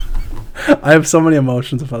I have so many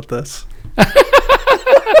emotions about this.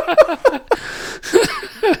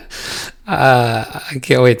 I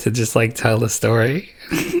can't wait to just like tell the story.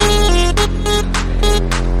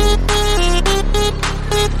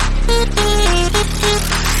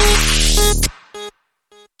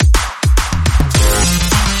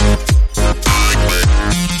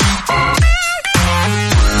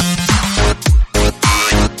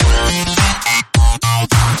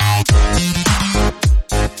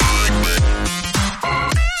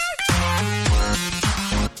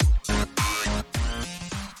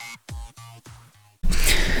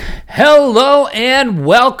 Hello and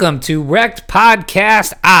welcome to Wrecked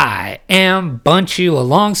Podcast. I am Bunchu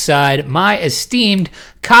alongside my esteemed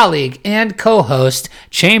colleague and co-host,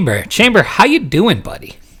 Chamber. Chamber, how you doing,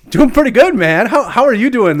 buddy? Doing pretty good, man. How are you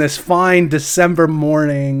doing this fine December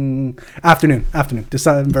December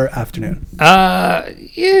afternoon? Yeah,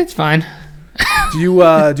 it's fine. Do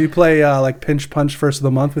you play like pinch punch first of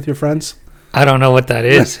the month with your friends? I don't know what that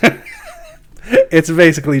is. It's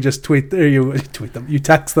basically just you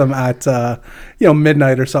text them at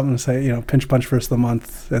midnight or something, say pinch punch first of the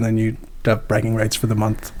month, and then you have bragging rights for the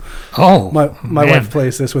month. Oh, my wife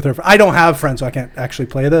plays this with her. I don't have friends, so I can't actually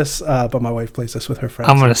play this. But my wife plays this with her friends.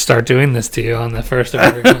 I'm gonna start doing this to you on the first of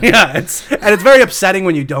every month. Yeah, it's very upsetting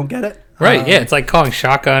when you don't get it. Right, yeah, it's like calling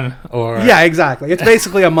shotgun or... Yeah, exactly. It's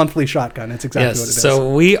basically a monthly shotgun. It's exactly what it is.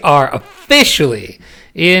 So we are officially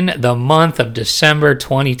in the month of December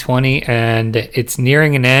 2020, and it's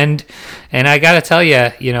nearing an end. And I got to tell you,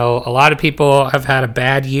 a lot of people have had a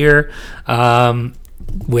bad year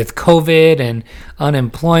with COVID and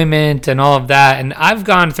unemployment and all of that. And I've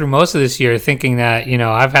gone through most of this year thinking that,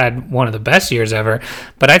 I've had one of the best years ever.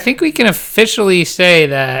 But I think we can officially say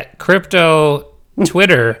that crypto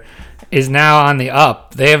Twitter is now on the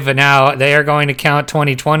up. They are going to count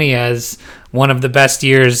 2020 as one of the best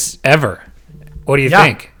years ever. What do you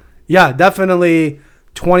think? Yeah, definitely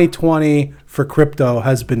 2020 for crypto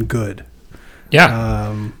has been good.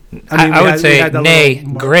 Yeah. I would say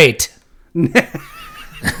great.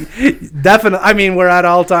 Definitely. I mean, we're at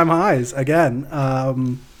all-time highs again.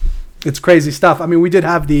 It's crazy stuff. I mean, we did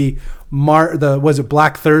have was it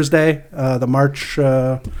Black Thursday, the March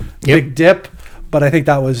big dip, but I think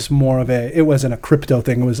that was more of it wasn't a crypto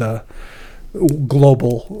thing. It was a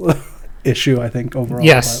global issue, I think, overall.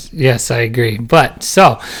 Yes, I agree. But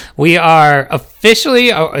so we are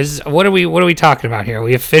officially. What are we talking about here? Are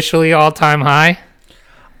we officially all-time high?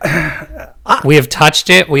 We have touched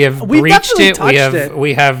it. We have breached it.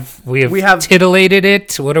 We have titillated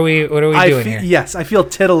it. What are we doing here? Yes, I feel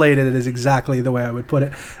titillated is exactly the way I would put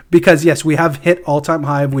it. Because yes, we have hit all-time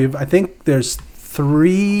high. I think there's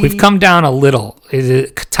 3. We've come down a little. Is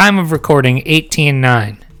it time of recording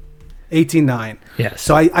 18.9? 18.9. Yes.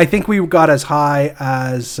 So I think we got as high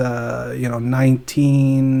as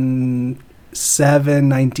 19.7,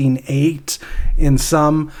 19.8 in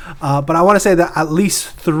some. But I want to say that at least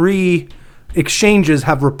 3 exchanges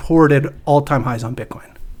have reported all-time highs on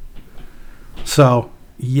Bitcoin. So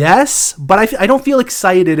yes, but I don't feel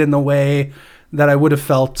excited in the way that I would have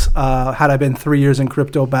felt had I been 3 years in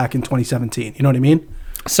crypto back in 2017. You know what I mean?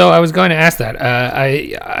 So I was going to ask that.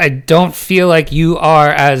 I don't feel like you are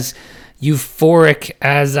as euphoric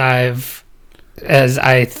as I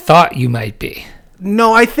thought you might be.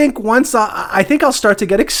 No, I think I think I'll start to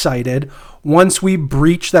get excited once we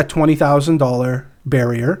breach that $20,000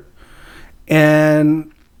 barrier,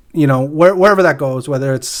 and wherever that goes,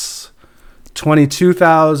 whether it's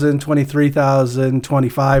 22,000, 23,000,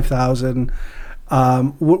 25,000,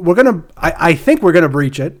 I think we're gonna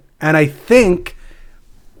breach it, and I think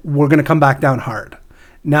we're gonna come back down hard.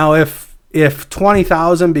 Now, if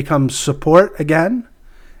 20,000 becomes support again,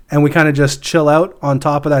 and we kind of just chill out on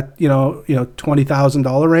top of that,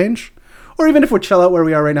 $20,000 range, or even if we chill out where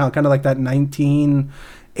we are right now, kind of like that $18,000,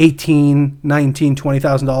 $19,000,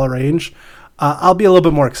 $20,000 range, I'll be a little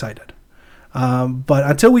bit more excited. But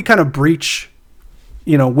until we kind of breach,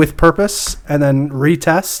 with purpose and then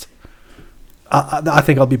retest, I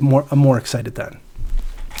think I'll be more excited then.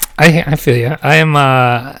 I feel you.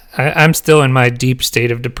 I'm still in my deep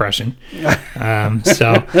state of depression. And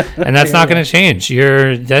that's not going to change.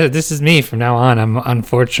 This is me from now on. I'm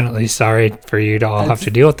unfortunately sorry for you to all have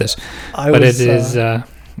to deal with this. The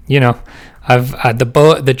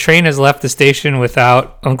train has left the station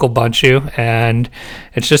without Uncle Bunchu, and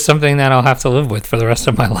it's just something that I'll have to live with for the rest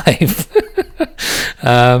of my life.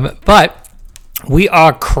 But we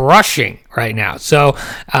are crushing right now. So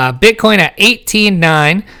Bitcoin at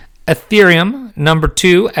 18.9. Ethereum, number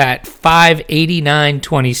 2 at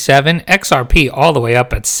 $589.27. XRP all the way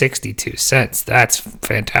up at 62 cents. That's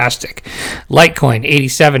fantastic. Litecoin,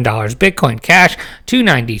 $87. Bitcoin Cash,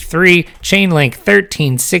 $293. Chainlink,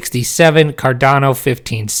 $13.67. Cardano,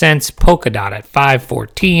 15 cents. Polkadot at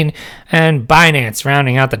 $5.14. And Binance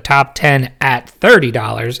rounding out the top 10 at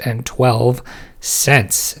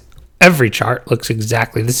 $30.12. Every chart looks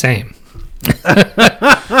exactly the same.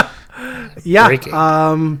 Yeah.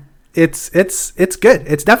 It's good.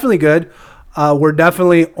 It's definitely good. We're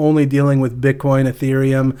definitely only dealing with Bitcoin,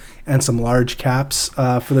 Ethereum, and some large caps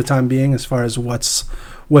for the time being, as far as what's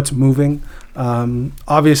moving.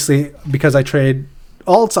 Obviously, because I trade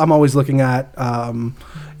alts, I'm always looking at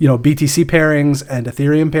BTC pairings and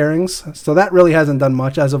Ethereum pairings. So that really hasn't done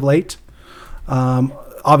much as of late.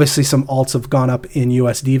 Obviously, some alts have gone up in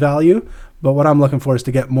USD value. But what I'm looking for is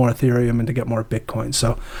to get more Ethereum and to get more Bitcoin.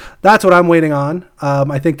 So that's what I'm waiting on.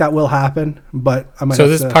 I think that will happen. But I might. So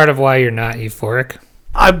this is part of why you're not euphoric?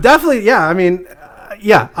 I'm definitely, yeah. I mean,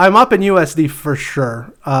 I'm up in USD for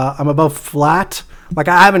sure. I'm above flat. Like,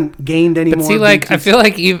 I haven't gained any more. But see, like, BTC. I feel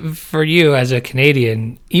like even for you as a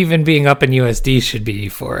Canadian, even being up in USD should be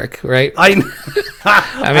euphoric, right? I mean,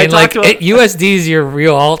 USD is your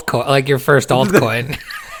real altcoin, like your first altcoin.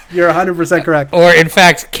 You're 100% correct. Or, in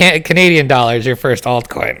fact, Canadian dollar is your first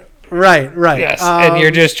altcoin. Right. Yes, and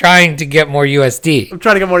you're just trying to get more USD. I'm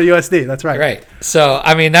trying to get more USD, that's right. Right. So,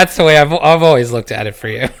 I mean, that's the way I've always looked at it for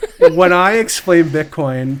you. When I explain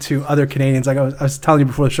Bitcoin to other Canadians, like I was telling you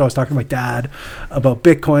before the show, I was talking to my dad about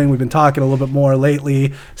Bitcoin. We've been talking a little bit more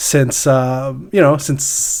lately since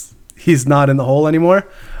he's not in the hole anymore.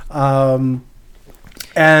 And,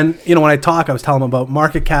 when I talk, I was telling him about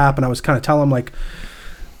market cap, and I was kind of telling him, like,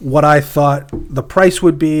 what I thought the price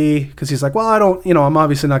would be, because he's like, well, I'm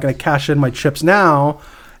obviously not going to cash in my chips now.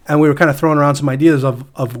 And we were kind of throwing around some ideas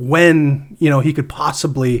of when, he could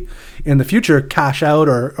possibly in the future cash out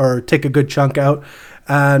or take a good chunk out.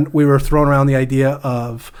 And we were throwing around the idea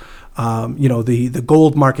of, the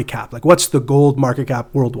gold market cap. Like, what's the gold market cap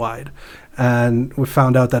worldwide? And we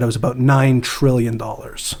found out that it was about $9 trillion.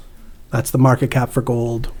 That's the market cap for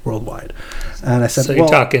gold worldwide. And I said, so you're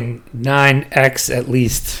talking 9x at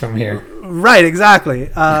least from here. Right, exactly.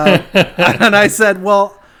 And I said, a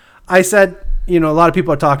lot of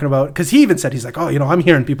people are talking about, because he even said, he's like, I'm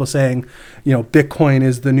hearing people saying, Bitcoin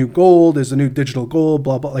is the new gold, is the new digital gold,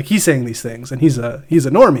 blah, blah. Like, he's saying these things, and he's a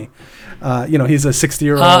normie. He's a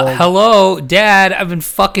 60-year-old. Hello, Dad. I've been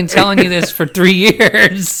fucking telling you this for 3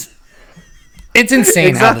 years. It's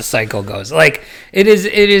insane how the cycle goes. Like, it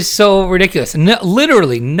is so ridiculous.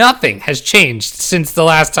 Literally nothing has changed since the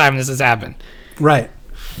last time this has happened. Right.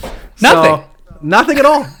 Nothing. So, nothing at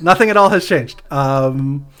all. Nothing at all has changed.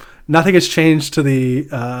 Nothing has changed to the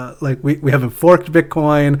we haven't forked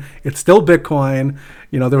Bitcoin. It's still Bitcoin.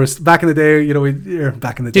 There was back in the day.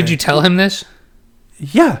 Back in the day. Did you tell him this?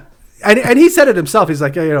 Yeah. And he said it himself. He's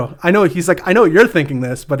like, I know. He's like, I know you're thinking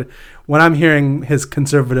this, but when I'm hearing his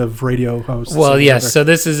conservative radio host. Well, yes. So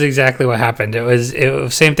this is exactly what happened. It was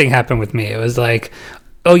same thing happened with me. It was like,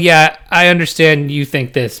 oh yeah, I understand you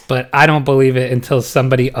think this, but I don't believe it until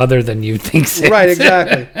somebody other than you thinks it. Right,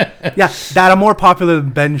 exactly. Yeah, Dad, I'm more popular than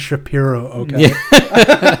Ben Shapiro. Okay. Yeah.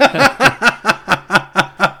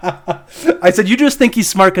 I said, you just think he's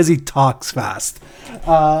smart because he talks fast.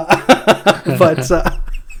 But.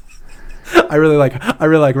 I really like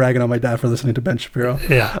ragging on my dad for listening to Ben Shapiro.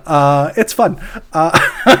 Yeah, it's fun.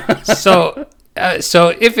 So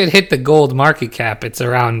if it hit the gold market cap, it's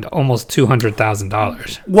around almost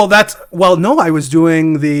 $200,000. Well, no, I was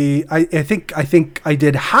doing I think I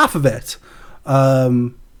did half of it,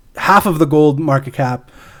 half of the gold market cap,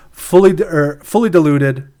 fully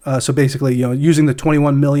diluted. So basically, using the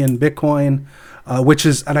 21 million Bitcoin, which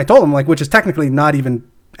is, and I told him, like, which is technically not even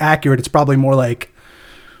accurate. It's probably more like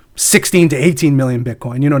 16 to 18 million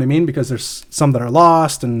Bitcoin, you know what I mean? Because there's some that are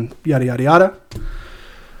lost and yada, yada, yada.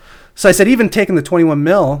 So I said, even taking the 21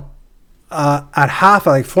 mil at half,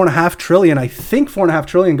 like 4.5 trillion, I think 4.5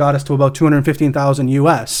 trillion got us to about 215,000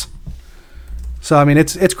 US. So, I mean,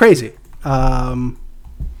 it's crazy.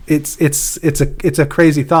 It's a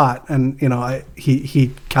crazy thought. And,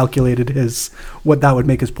 he calculated what that would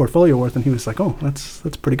make his portfolio worth. And he was like, oh, that's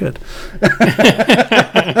pretty good.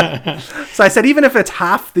 So I said, even if it's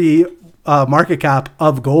half the market cap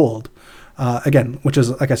of gold, again, which is,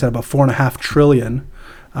 like I said, about 4.5 trillion,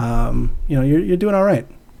 you're doing all right.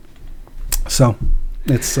 So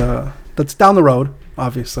that's down the road,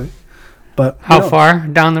 obviously. But how far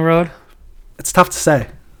down the road? It's tough to say.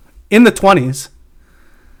 In the 20s.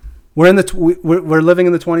 We're living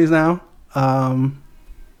in the 20s now.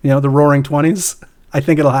 The roaring 20s. I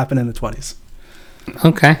think it'll happen in the 20s.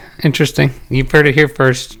 Okay, interesting. You heard it here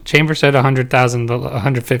first. Chamber said 100,000,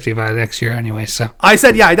 150 by next year anyway. So I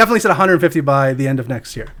said, I definitely said 150 by the end of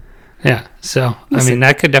next year. yeah, so I mean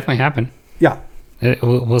that could definitely happen. Yeah,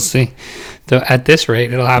 we'll see. So at this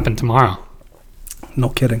rate, it'll happen tomorrow. No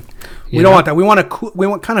kidding. We don't want that. We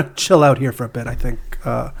want kind of chill out here for a bit. I think.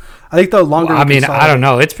 I think the longer. Well, I mean, I don't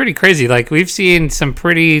know. It's pretty crazy. Like we've seen some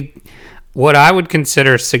pretty, what I would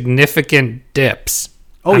consider significant dips.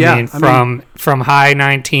 Oh, I mean, from high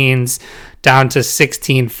 19s down to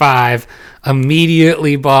 16.5,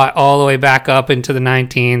 immediately bought all the way back up into the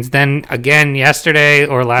 19s. Then again yesterday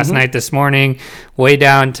or last night, this morning, way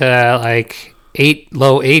down to like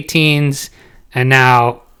low 18s, and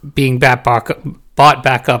now being bought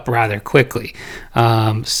back up rather quickly.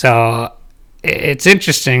 So it's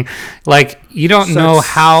interesting. Like, you don't know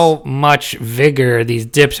how much vigor these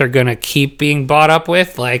dips are going to keep being bought up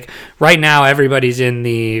with. Like, right now, everybody's in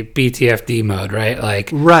the BTFD mode, right?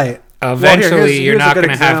 Like, right. Eventually, you're not going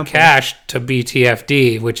to have cash to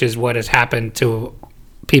BTFD, which is what has happened to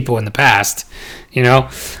people in the past, you know?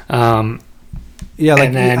 Yeah, like,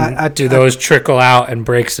 and then do those trickle out and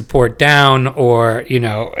break support down, or, you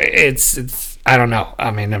know, it's I don't know.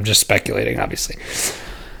 I mean, I'm just speculating, obviously.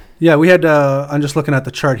 Yeah, we had. I'm just looking at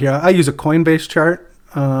the chart here. I use a Coinbase chart.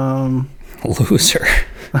 Loser.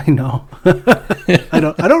 I know. I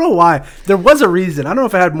don't know why. There was a reason. I don't know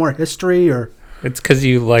if it had more history or. It's because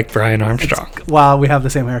you like Brian Armstrong. Wow, we have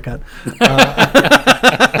the same haircut.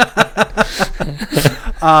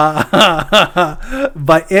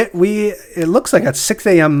 But it looks like at 6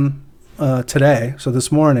 a.m. Today. So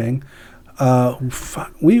this morning,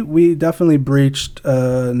 we definitely breached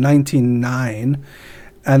 19.9.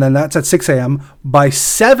 And then that's at 6 a.m. By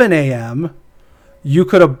 7 a.m., you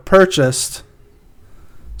could have purchased.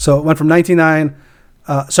 So it went from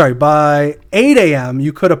 19.9. By 8 a.m.,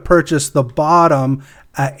 you could have purchased the bottom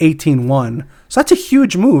at 18.1. So that's a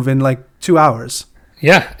huge move in like 2 hours.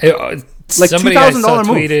 Yeah. Like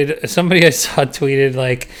 $2,000 move. Somebody I saw tweeted,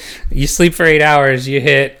 like, you sleep for 8 hours, you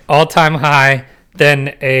hit all-time high, then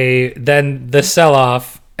the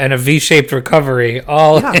sell-off, and a V-shaped recovery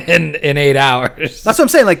all in 8 hours. That's what I'm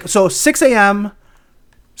saying. Like, so 6 a.m.,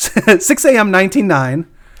 19.9,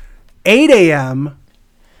 8 a.m.,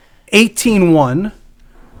 18.1,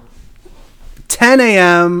 10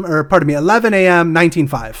 a.m., 11 a.m.,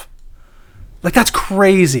 19.5. Like, that's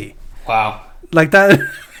crazy. Wow. Like that.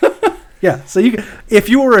 Yeah. So if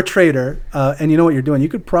you were a trader and you know what you're doing, you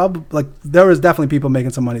could probably, there was definitely people making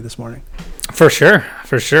some money this morning. For sure.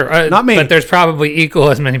 Not me. But there's probably equal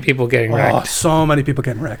as many people getting wrecked. Oh, so many people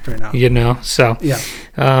getting wrecked right now. You know, so. Yeah.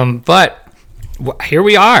 But here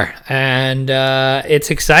we are, and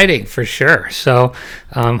it's exciting for sure. So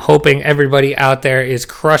hoping everybody out there is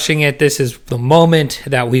crushing it. This is the moment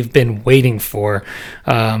that we've been waiting for.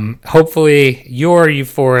 Hopefully you're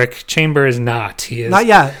euphoric. Chamber is not. He is not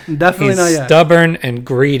yet. Definitely not yet. Stubborn and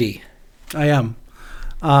greedy. I am.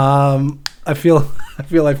 I feel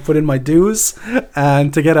I've put in my dues,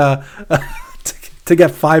 and to get to get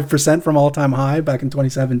 5% from all-time high back in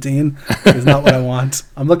 2017 is not what I want.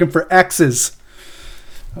 I'm looking for X's.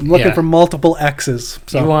 I'm looking for multiple X's.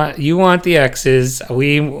 So. You want the X's.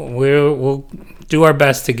 We'll do our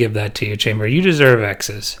best to give that to you, Chamber. You deserve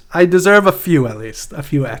X's. I deserve a few, at least a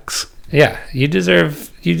few X. Yeah, you deserve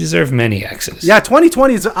many X's. Yeah,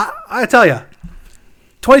 2020 is. I tell you,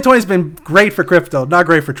 2020 has been great for crypto, not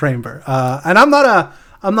great for Chamber. And I'm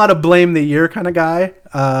not a blame the year kind of guy.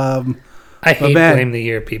 I hate blame the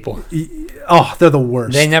year people. Oh, they're the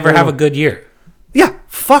worst. They never have a good year. Yeah,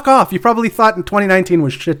 fuck off. You probably thought in 2019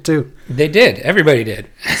 was shit too. They did. Everybody did.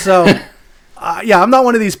 So, I'm not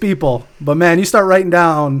one of these people. But man, you start writing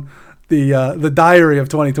down the diary of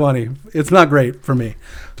 2020. It's not great for me.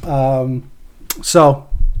 So,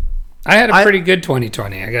 I had a pretty good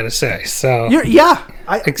 2020, I gotta say. So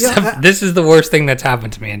this is the worst thing that's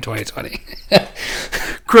happened to me in 2020.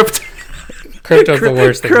 Crypto's the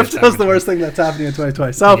worst thing. Crypto's the worst thing that's happening in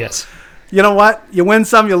 2020. So yes. You know what? You win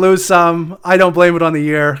some, you lose some. I don't blame it on the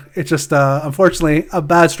year. It's just, unfortunately, a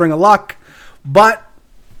bad string of luck. But,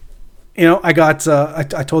 you know, I got. I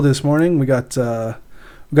told you this morning we got some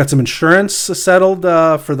insurance settled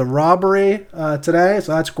for the robbery today,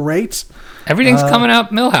 so that's great. Everything's coming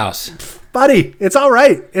out Millhouse, buddy. It's all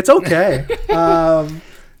right. It's okay. You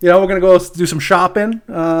know, we're gonna go do some shopping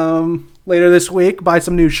later this week. Buy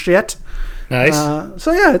some new shit. Nice.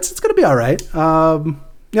 So yeah, it's gonna be all right.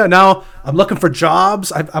 Yeah, now I'm looking for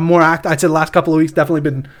jobs. I'm more active. I'd say the last couple of weeks definitely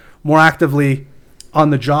been more actively on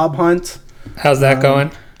the job hunt. How's that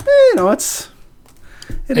going? You know, it is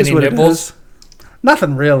what nibbles? it is.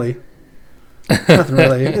 Nothing really. Nothing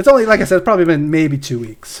really. It's only, like I said, it's probably been maybe 2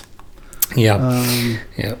 weeks. Yeah.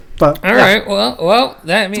 Yeah. But all right. Well,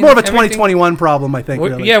 that means it's more of a 2021 problem, I think.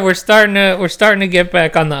 Really. Yeah, we're starting to get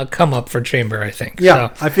back on the come up for Chamber, I think.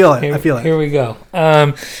 Yeah, so, I feel it. Here we go.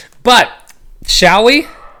 But shall we?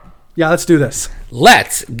 Yeah, let's do this.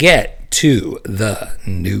 Let's get to the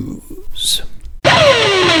news.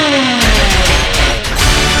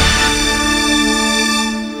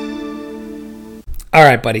 All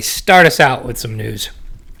right, buddy, start us out with some news.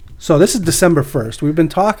 So this is December 1st. We've been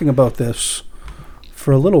talking about this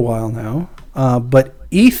for a little while now, but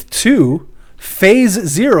ETH2 Phase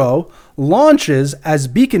 0 launches as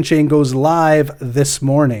Beacon Chain goes live this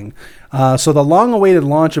morning. So the long-awaited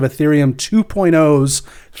launch of Ethereum 2.0's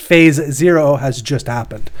Phase 0 has just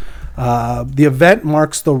happened. The event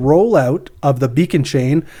marks the rollout of the Beacon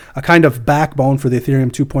Chain, a kind of backbone for the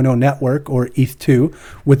Ethereum 2.0 network, or ETH2,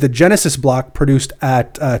 with the Genesis block produced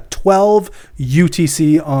at 12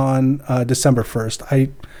 UTC on December 1st.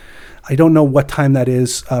 I don't know what time that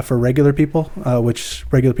is for regular people, which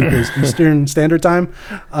regular people is Eastern Standard Time.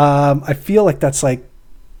 I feel like that's like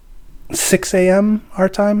 6 a.m. our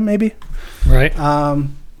time, maybe. Right.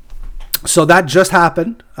 So that just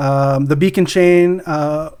happened. The Beacon Chain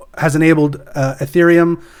has enabled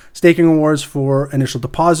Ethereum staking awards for initial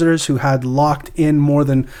depositors who had locked in more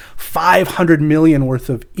than 500 million worth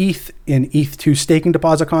of ETH in ETH2 staking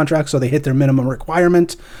deposit contracts, so they hit their minimum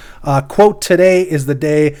requirement. Quote, "Today is the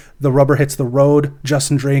day the rubber hits the road,"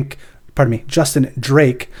 Justin Drake, an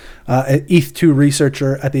ETH2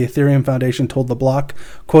 researcher at the Ethereum Foundation, told The Block.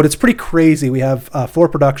 Quote, "It's pretty crazy. We have 4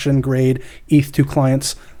 production-grade ETH2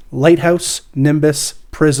 clients, Lighthouse, Nimbus,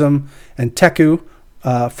 Prism, and Teku,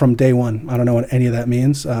 from day one." I don't know what any of that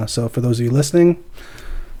means. So for those of you listening,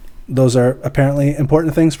 those are apparently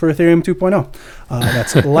important things for Ethereum 2.0.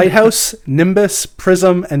 That's Lighthouse, Nimbus,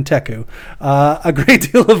 Prism, and Teku. A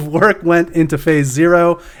great deal of work went into Phase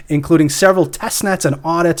 0, including several testnets and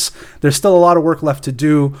audits. There's still a lot of work left to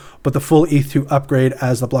do, but the full ETH2 upgrade,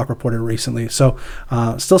 as The Block reported recently. So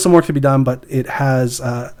still some work to be done, but it has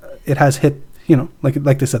hit,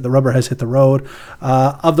 like they said, the rubber has hit the road.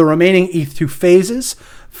 Of the remaining ETH2 phases,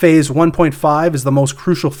 Phase 1.5 is the most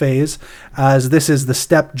crucial phase, as this is the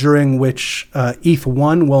step during which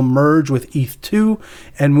ETH1 will merge with ETH2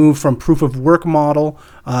 and move from proof of work model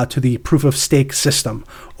to the proof of stake system.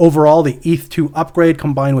 Overall, the ETH2 upgrade,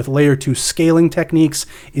 combined with layer 2 scaling techniques,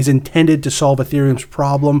 is intended to solve Ethereum's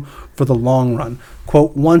problem for the long run.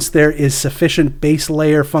 Quote, "Once there is sufficient base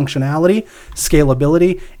layer functionality,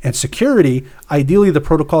 scalability, and security, ideally the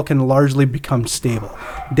protocol can largely become stable."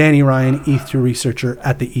 Danny Ryan, ETH2 researcher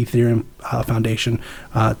at the Ethereum Foundation,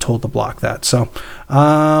 told The Block that. So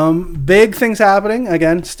big things happening.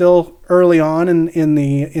 Again, still early on in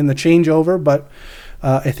the changeover, but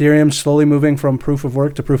Ethereum slowly moving from proof of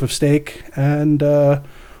work to proof of stake, and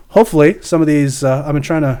hopefully some of these. I've been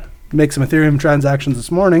trying to make some Ethereum transactions this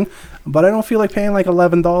morning, but I don't feel like paying like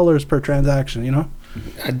 $11 per transaction.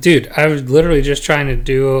 Dude, I was literally just trying to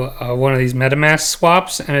do one of these MetaMask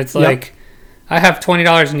swaps, and it's like I have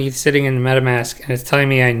 $20 in ETH sitting in MetaMask, and it's telling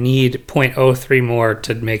me I need 0.03 more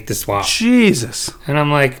to make the swap. Jesus. And I'm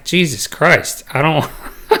like, Jesus Christ, I don't.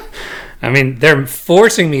 I mean, they're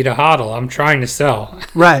forcing me to hodl. I'm trying to sell.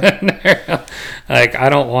 Right. Like, I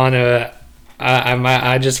don't want to.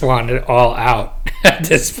 I just want it all out at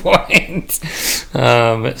this point.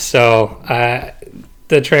 So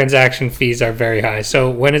the transaction fees are very high. So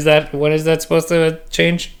when is that supposed to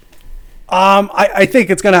change? I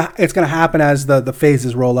think it's gonna happen as the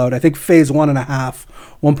phases roll out. I think phase 1.5,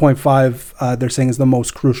 1.5, they're saying is the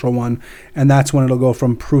most crucial one, and that's when it'll go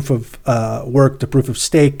from proof of work to proof of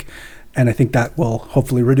stake, and I think that will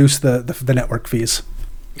hopefully reduce the network fees.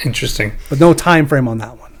 Interesting, but no time frame on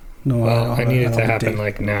that one. No, well, I need it to happen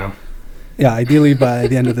like now. Yeah, ideally by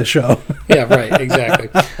the end of the show. Yeah, right, exactly.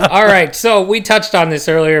 All right, so we touched on this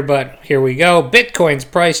earlier, but here we go. Bitcoin's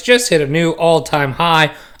price just hit a new all-time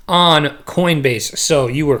high on Coinbase. So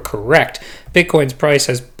you were correct. Bitcoin's price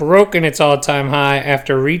has broken its all-time high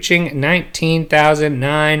after reaching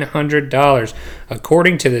 $19,900.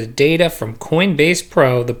 According to the data from Coinbase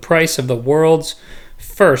Pro, the price of the world's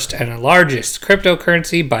first and largest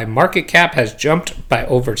cryptocurrency by market cap has jumped by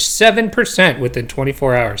over 7% within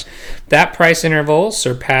 24 hours. That price interval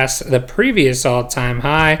surpassed the previous all-time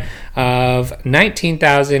high of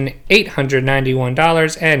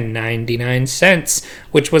 $19,891.99,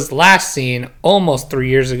 which was last seen almost 3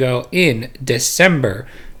 years ago in December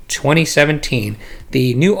 2017.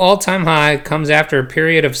 The new all-time high comes after a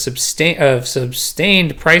period of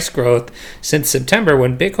sustained price growth since September,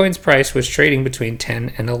 when Bitcoin's price was trading between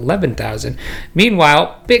 10 and 11,000.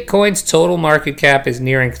 Meanwhile, Bitcoin's total market cap is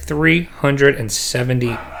nearing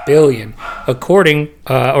 370 billion,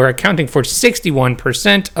 accounting for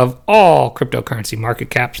 61% of all cryptocurrency market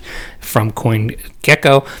caps from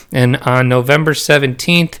CoinGecko. And on November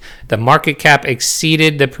 17th, the market cap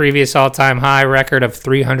exceeded the previous all-time high record of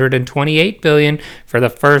 328 billion for the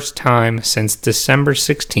first time since December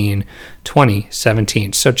 16,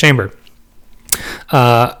 2017. So, Chamber,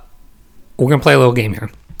 we're going to play a little game here.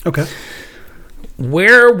 Okay.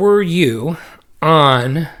 Where were you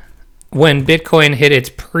on when Bitcoin hit its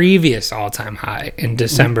previous all-time high in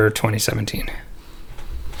December 2017?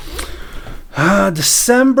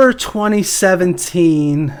 December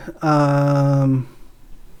 2017. When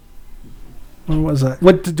was that?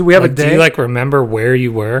 What do we have a day? Do you remember where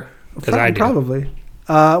you were? Because I do. Probably.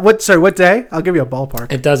 What day? I'll give you a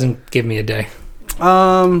ballpark. It doesn't give me a day.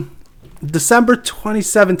 December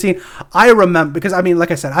 2017. I remember because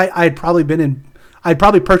like I said, I'd probably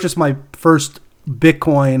purchased my first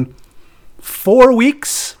Bitcoin 4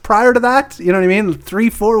 weeks prior to that. You know what I mean?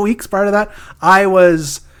 3-4 weeks prior to that, I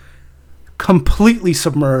was completely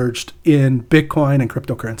submerged in Bitcoin and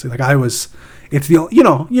cryptocurrency. It's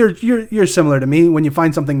you're similar to me. When you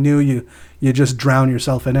find something new, you just drown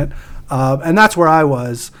yourself in it. And that's where I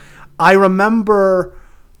was. I remember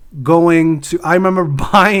buying,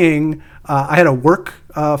 I had a work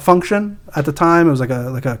function at the time. It was like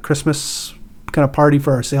a Christmas kind of party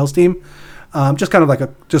for our sales team. Just kind of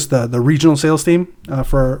the regional sales team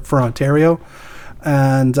for Ontario.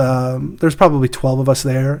 And there's probably 12 of us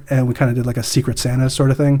there, and we kind of did like a Secret Santa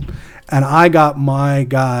sort of thing. And I got my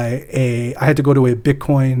guy I had to go to a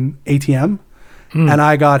Bitcoin ATM, and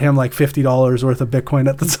I got him like $50 worth of Bitcoin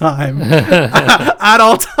at the time at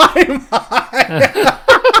all time high.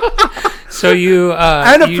 So you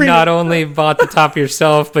not only bought the top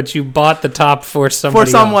yourself, but you bought the top for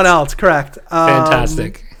someone else. Correct.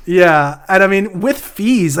 Fantastic. Yeah, and with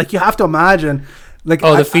fees, you have to imagine.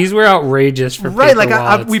 The fees were outrageous for right. Paper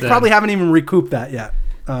wallets we probably haven't even recouped that yet.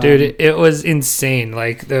 Dude, it was insane.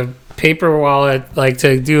 The Paper wallet,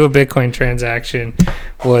 to do a Bitcoin transaction,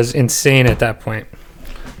 was insane at that point.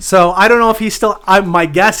 So I don't know if he still. My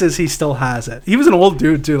guess is he still has it. He was an old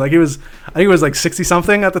dude too. I think he was 60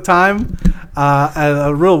 something at the time.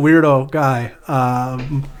 A real weirdo guy.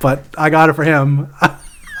 But I got it for him.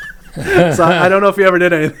 So I don't know if he ever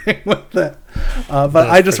did anything with it. But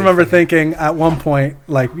I just remember thinking at one point,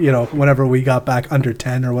 whenever we got back under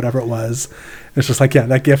 10 or whatever it was, it's just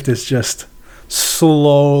that gift is just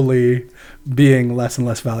slowly being less and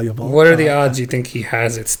less valuable. What are the odds you think he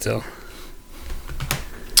has it still?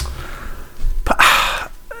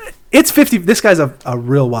 It's 50. This guy's a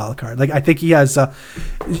real wild card. I think he has. I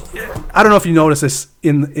don't know if you notice this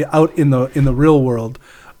out in the real world,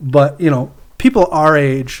 but people our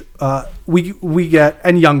age, we get,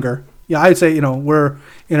 and younger. Yeah, I'd say we're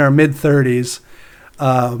in our mid 30s.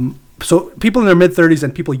 So people in their mid 30s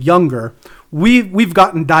and people younger, we've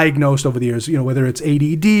gotten diagnosed over the years. Whether it's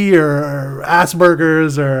ADD or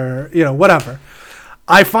Asperger's or whatever.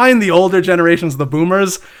 I find the older generations, the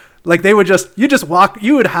boomers, they would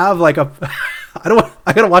you would have I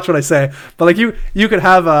gotta watch what I say, but you could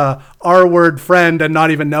have a R-word friend and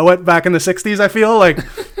not even know it back in the 60s, I feel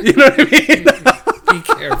you know what I mean? Be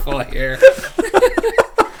careful here.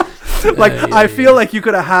 I feel like you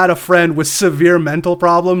could have had a friend with severe mental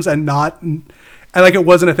problems and it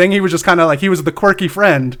wasn't a thing. He was just kind of he was the quirky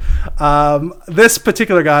friend. This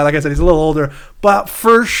particular guy, like I said, he's a little older, but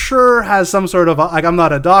for sure has some sort of I'm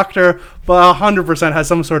not a doctor, but 100% has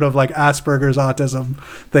some sort of Asperger's autism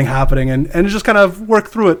thing happening, and just kind of worked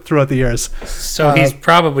through it throughout the years. So he's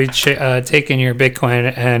probably taken your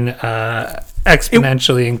Bitcoin and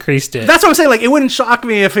exponentially increased it. That's what I'm saying. It wouldn't shock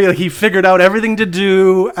me if he figured out everything to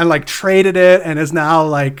do and traded it and is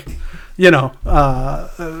now a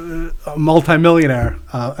multimillionaire,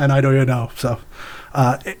 and I don't even know. So,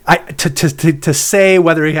 to say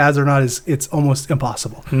whether he has or not it's almost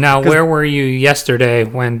impossible. Now, where were you yesterday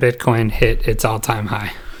when Bitcoin hit its all-time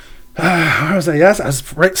high? Where was I? Yes, I was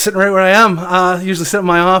sitting right where I am. Usually sit in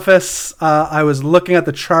my office. I was looking at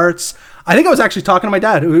the charts. I think I was actually talking to my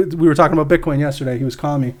dad. We were talking about Bitcoin yesterday. He was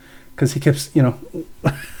calling me because he keeps,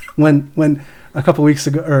 when a couple of weeks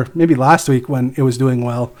ago, or maybe last week when it was doing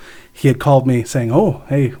well, he had called me saying, "Oh,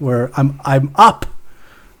 hey, I'm up."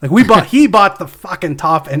 He bought the fucking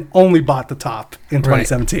top and only bought the top in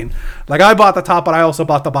 2017. Right. I bought the top, but I also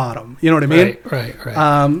bought the bottom. You know what I mean? Right.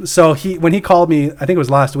 So when he called me, I think it was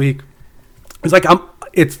last week, he was like,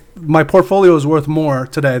 my portfolio is worth more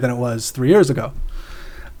today than it was 3 years ago.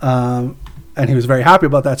 And he was very happy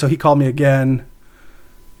about that. So he called me again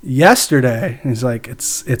yesterday. And he's like,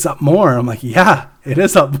 it's up more. I'm like, yeah, it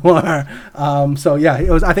is up more. So yeah,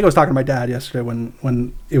 I think I was talking to my dad yesterday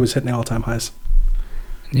when it was hitting all-time highs.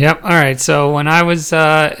 Yep. All right. So when I was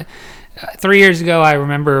 3 years ago, I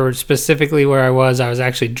remember specifically where I was. I was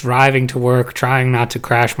actually driving to work, trying not to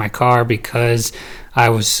crash my car because I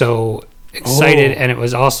was so excited. And it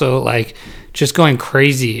was also like just going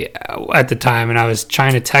crazy at the time. And I was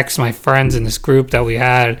trying to text my friends in this group that we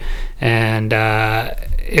had, and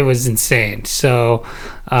it was insane. So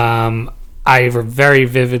I very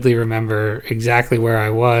vividly remember exactly where I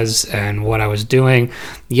was and what I was doing.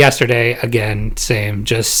 Yesterday, again, same,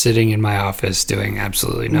 just sitting in my office doing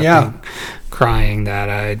absolutely nothing, crying that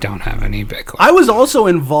I don't have any Bitcoin. I was also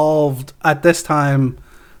involved at this time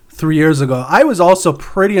 3 years ago. I was also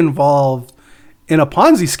pretty involved in a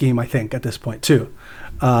Ponzi scheme, I think, at this point, too.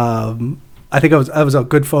 I think I was a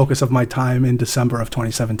good focus of my time in December of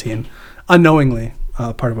 2017, unknowingly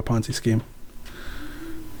part of a Ponzi scheme.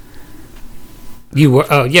 You were,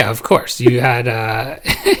 oh yeah, of course. You had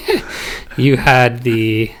you had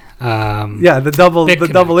the the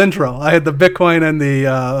double intro. I had the Bitcoin and the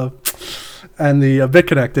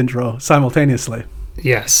BitConnect intro simultaneously.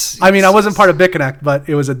 Yes. I mean, I wasn't part of BitConnect, but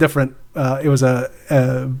it was a different. It was a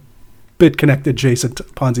BitConnect adjacent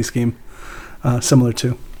Ponzi scheme, similar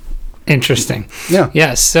to. Interesting. Yeah.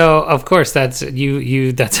 Yeah. So of course that's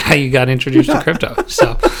you. That's how you got introduced to crypto.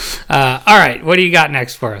 So, all right. What do you got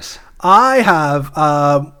next for us? I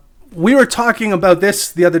have. We were talking about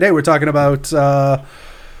this the other day. We were talking about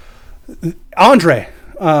Andre,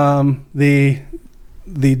 the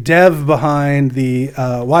dev behind the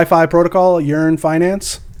Wi-Fi protocol, Yearn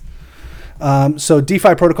Finance. So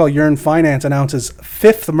DeFi protocol Yearn Finance announces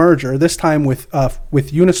fifth merger, this time with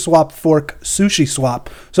Uniswap fork SushiSwap.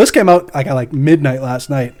 So this came out like midnight last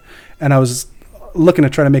night, and I was looking to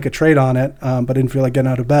try to make a trade on it, but didn't feel like getting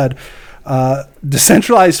out of bed.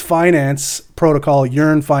 Decentralized finance protocol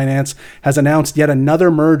Yearn Finance has announced yet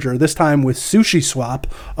another merger, this time with SushiSwap,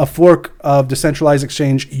 a fork of decentralized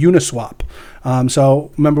exchange Uniswap.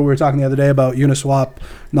 So remember we were talking the other day about Uniswap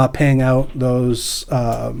not paying out those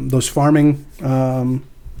farming the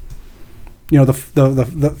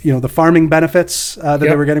farming benefits that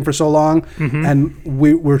they were getting for so long, and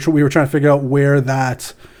we were trying to figure out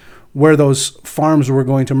where those farms were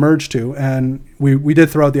going to merge to, and we did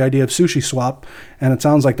throw out the idea of SushiSwap, and it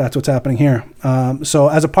sounds like that's what's happening here. So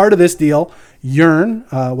as a part of this deal, Yearn,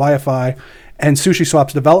 Wi-Fi, and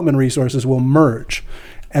SushiSwap's development resources will merge,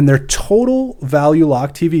 and their total value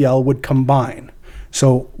lock TVL would combine.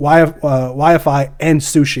 So Wi-Fi and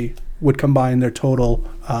Sushi would combine their total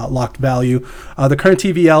locked value. The current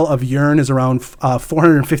TVL of Yearn is around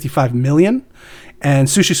 455 million. And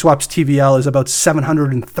SushiSwap's TVL is about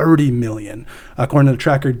 730 million, according to the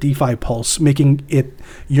tracker DeFi Pulse, making it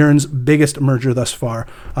Yearn's biggest merger thus far.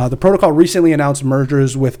 The protocol recently announced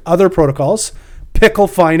mergers with other protocols, Pickle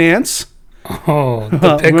Finance. Oh,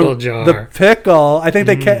 the pickle jar. The pickle. I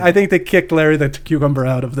think they kicked Larry the Cucumber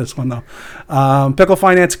out of this one though. Pickle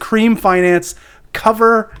Finance, Cream Finance,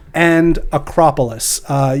 Cover, and Acropolis.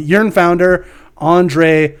 Yearn founder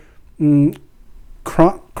Andre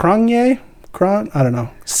Cronje. I don't know.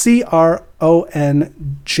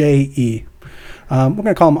 Cronje. We're going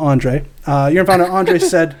to call him Andre. Yearn founder Andre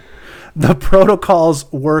said the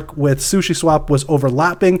protocol's work with SushiSwap was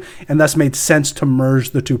overlapping and thus made sense to merge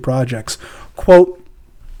the two projects. Quote,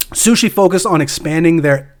 Sushi focused on expanding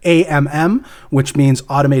their AMM, which means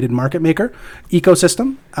automated market maker,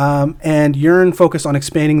 ecosystem, and Yearn focused on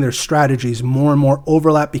expanding their strategies. More and more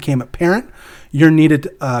overlap became apparent. Yearn needed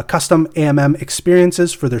custom AMM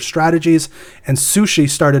experiences for their strategies, and Sushi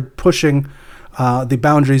started pushing the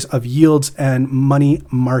boundaries of yields and money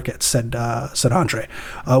markets, said Andre.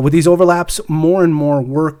 With these overlaps, more and more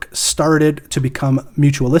work started to become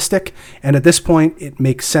mutualistic, and at this point, it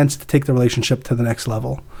makes sense to take the relationship to the next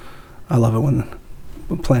level. I love it when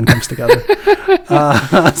a plan comes together.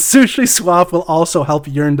 SushiSwap will also help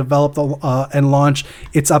Yearn develop and launch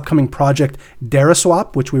its upcoming project,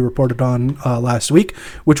 DaraSwap, which we reported on last week,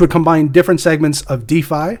 which would combine different segments of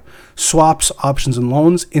DeFi, swaps, options, and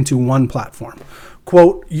loans into one platform.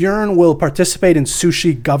 Quote, Yearn will participate in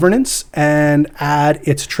Sushi governance and add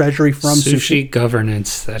its treasury from Sushi.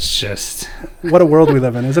 Governance, that's just... What a world we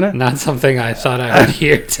live in, isn't it? Not something I thought I would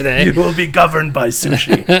hear today. You will be governed by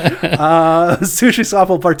Sushi. SushiSwap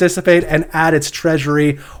will participate and add its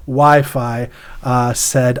treasury Wi-Fi,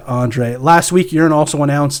 said Andre. Last week, Yearn also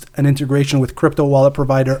announced an integration with crypto wallet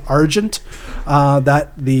provider Argent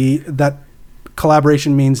that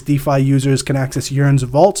collaboration means DeFi users can access Yearn's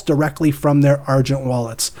vaults directly from their Argent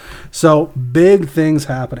wallets. So big things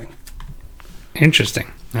happening.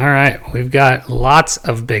 Interesting. All right. We've got lots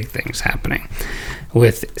of big things happening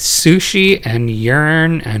with sushi and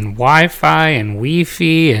Yearn and Wi-Fi and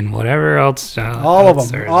Wi-Fi and whatever else. All of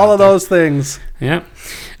them. All of those things. Yep.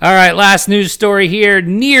 All right, last news story here.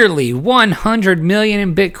 Nearly 100 million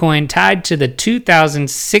in Bitcoin tied to the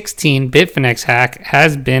 2016 Bitfinex hack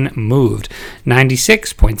has been moved.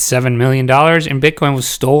 $96.7 million in Bitcoin was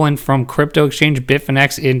stolen from crypto exchange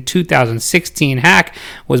Bitfinex in 2016 hack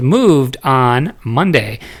was moved on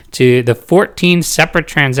Monday to the 14 separate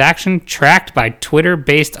transaction tracked by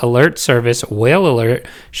Twitter-based alert service Whale Alert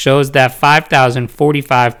shows that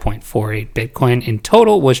 5,045.48 Bitcoin in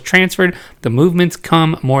total was transferred. The movements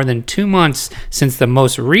come more than 2 months since the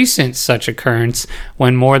most recent such occurrence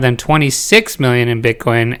when more than 26 million in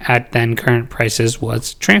Bitcoin at then current prices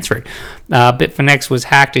was transferred. Bitfinex was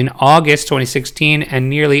hacked in August 2016 and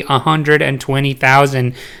nearly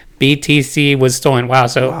 120,000 BTC was stolen. Wow,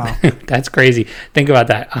 so that's crazy. Think about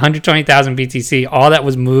that. 120,000 BTC. All that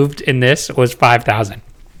was moved in this was 5,000.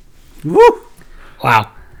 Woo!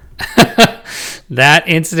 Wow. That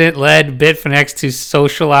incident led Bitfinex to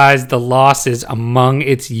socialize the losses among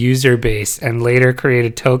its user base and later create a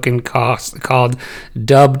token called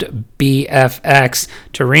dubbed BFX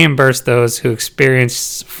to reimburse those who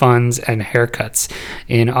experienced funds and haircuts.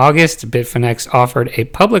 In August, Bitfinex offered a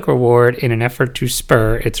public reward in an effort to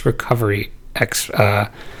spur its recovery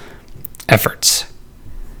efforts.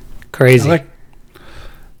 Crazy.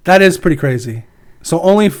 That is pretty crazy. So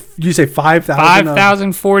only, you say 5,000?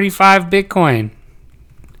 5,045 Bitcoin.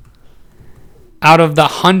 Out of the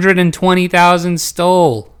 120,000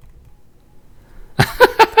 stole.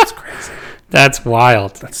 That's crazy. That's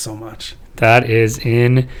wild. That's so much. That is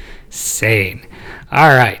insane. All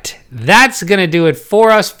right. That's going to do it for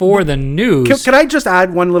us for the news. Can I just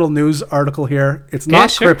add one little news article here? It's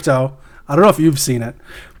not crypto. I don't know if you've seen it.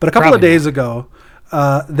 But a couple of days ago,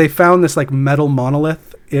 they found this like metal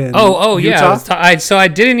monolith in Utah. Yeah. So I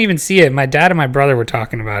didn't even see it. My dad and my brother were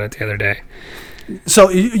talking about it the other day. So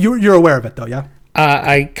you're aware of it, though, yeah?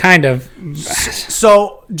 I kind of.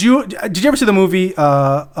 So did you ever see the movie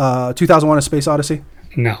 2001: A Space Odyssey?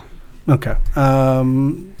 No. Okay.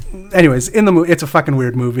 Anyways, in the movie, it's a fucking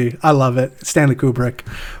weird movie. I love it. Stanley Kubrick.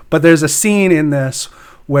 But there's a scene in this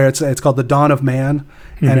where it's called The Dawn of Man,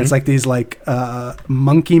 and it's like these like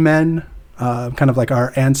monkey men. Kind of like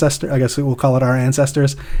our ancestor, I guess we'll call it our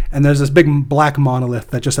ancestors. And there's this big black monolith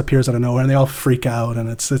that just appears out of nowhere, and they all freak out, and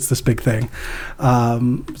it's this big thing.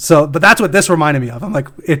 But that's what this reminded me of. I'm like,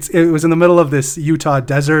 it was in the middle of this Utah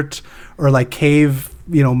desert or like cave,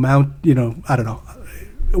 mount, I don't know,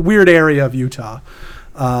 weird area of Utah,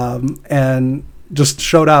 and just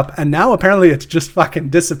showed up, and now apparently it's just fucking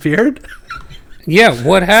disappeared. Yeah,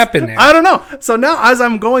 what happened there? I don't know. So now, as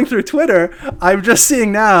I'm going through Twitter, I'm just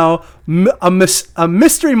seeing now a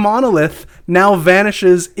mystery monolith now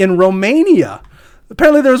vanishes in Romania.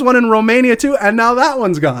 Apparently, there's one in Romania too, and now that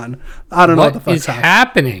one's gone. I don't know what the fuck's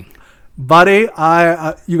happening, buddy.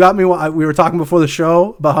 You got me. We were talking before the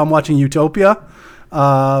show about how I'm watching Utopia.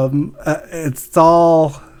 It's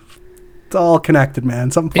all connected, man.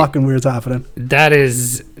 Something fucking weird's happening. That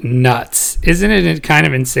is nuts. Isn't it kind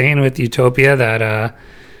of insane with Utopia that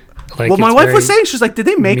my wife was saying, she's like, did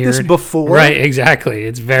they make this before? Right, exactly.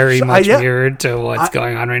 It's very much mirrored to what's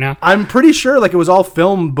going on right now. I'm pretty sure like it was all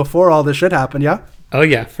filmed before all this shit happened, yeah? Oh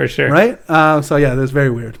yeah, for sure. Right? So yeah, that's very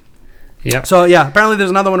weird. Yeah. So yeah, apparently there's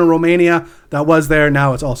another one in Romania that was there.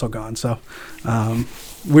 Now it's also gone. So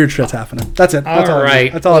weird shit's happening. That's it. That's all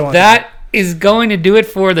right. That's all I want. That is going to do it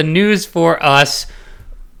for the news for us.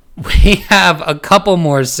 We have a couple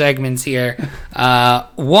more segments here.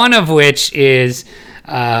 One of which is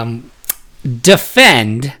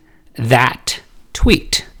defend that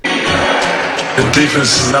tweet. The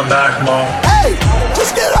defense is not back, Mom. Hey,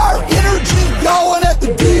 let's get our energy going at the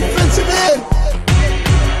defensive end.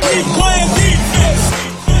 Keep playing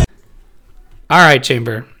defense. All right,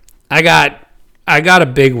 Chamber. I got a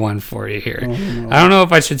big one for you here. Oh, no. I don't know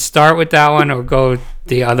if I should start with that one or go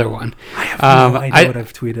the other one. I have no idea what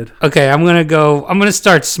I've tweeted. Okay, I'm gonna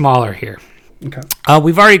start smaller here. Okay.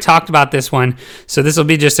 We've already talked about this one, so this will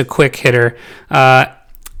be just a quick hitter. At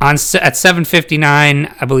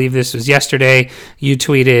 7:59, I believe this was yesterday, you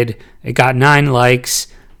tweeted, it got 9 likes.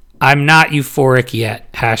 I'm not euphoric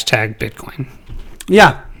yet. #Bitcoin.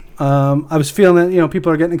 Yeah. I was feeling that,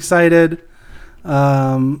 people are getting excited.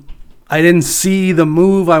 I didn't see the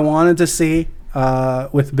move I wanted to see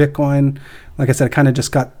with Bitcoin. Like I said, it kind of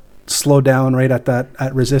just got slow down right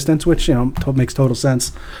at resistance, which makes total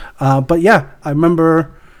sense. But yeah, I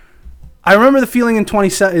remember the feeling in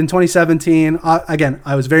 2017. Again,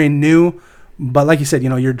 I was very new, but like you said,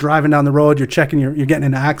 you're driving down the road, you're checking, you're getting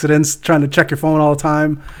into accidents, trying to check your phone all the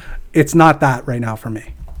time. It's not that right now for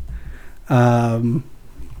me.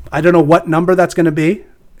 I don't know what number that's going to be.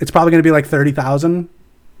 It's probably going to be like 30,000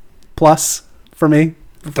 plus for me.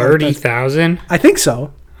 30,000? I think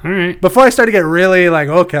so. All right. Before I start to get really like,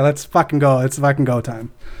 okay, let's fucking go. It's fucking go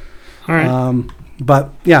time. All right.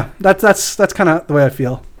 But yeah, that's kind of the way I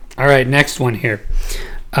feel. All right, next one here.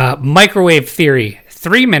 Microwave theory.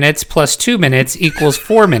 3 minutes plus 2 minutes equals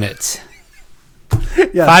 4 minutes.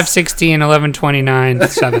 Yes. 516, 1129,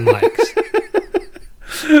 7 likes.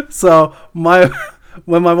 So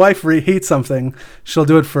when my wife reheats something, she'll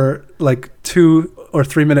do it for like 2 or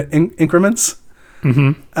 3 minute increments.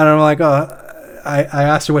 Mm-hmm. And I'm like, I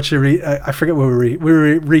asked her what she I forget what we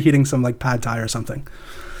were reheating some like pad thai or something.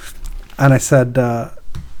 And I said, how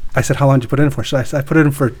long did you put it in for? So I put it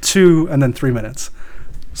in for 2 and then 3 minutes.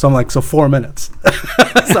 So I'm like, so 4 minutes.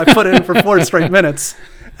 So I put it in for 4 straight minutes,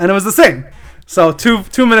 and it was the same. So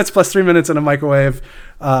 2 minutes plus 3 minutes in a microwave,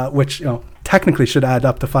 which technically should add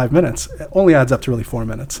up to 5 minutes. It only adds up to really 4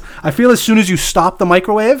 minutes. I feel as soon as you stop the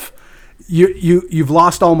microwave, you've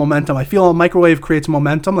lost all momentum. I feel a microwave creates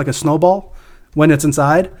momentum like a snowball when it's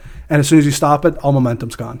inside, and as soon as you stop it, all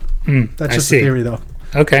momentum's gone. That's just a theory, though.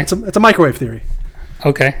 Okay, it's a microwave theory.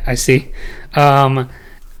 Okay, I see.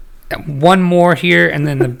 One more here, and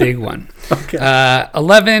then the big one. Okay.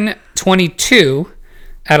 11:22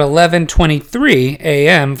 at 11:23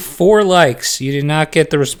 a.m. 4 likes. You did not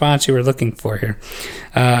get the response you were looking for here,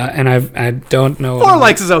 and I don't know. 4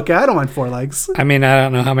 likes is okay. I don't mind 4 likes. I mean, I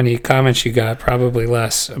don't know how many comments you got. Probably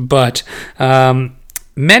less, but.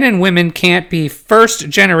 Men and women can't be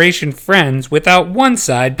first-generation friends without one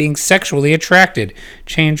side being sexually attracted.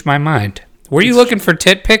 Change my mind. Were you looking for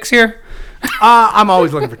tit pics here? I'm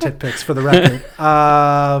always looking for tit pics, for the record.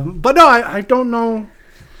 But no, I don't know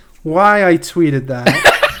why I tweeted that.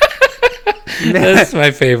 That's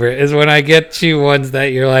my favorite, is when I get you ones that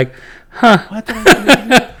you're like, huh. What did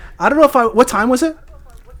I don't know what time was it?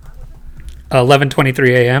 11:23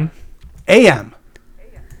 a.m. A.m.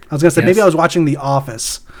 I was going to say, Yes. maybe I was watching The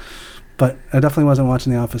Office, but I definitely wasn't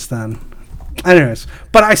watching The Office then. Anyways,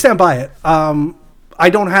 but I stand by it. I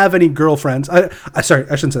don't have any girlfriends. Sorry,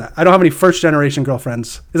 I shouldn't say that. I don't have any first-generation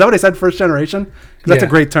girlfriends. Is that what I said, first generation? Because that's a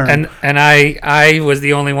great term. And I was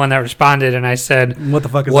the only one that responded, and I said, what the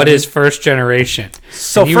fuck is what that? is first generation?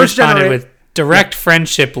 So and you first responded generation... with direct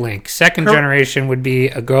friendship link. Second generation would be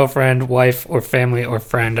a girlfriend, wife, or family, or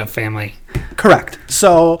friend of family. Correct.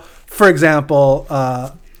 So, for example...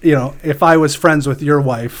 if I was friends with your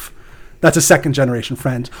wife, that's a second generation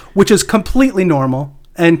friend, which is completely normal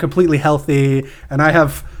and completely healthy. And I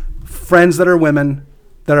have friends that are women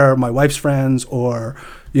that are my wife's friends, or,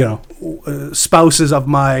 spouses of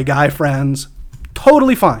my guy friends.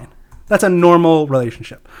 Totally fine. That's a normal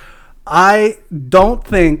relationship. I don't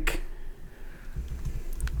think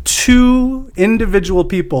 2 individual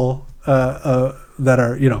people that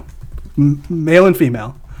are, male and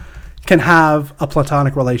female, can have a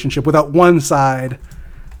platonic relationship without one side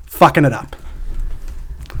fucking it up.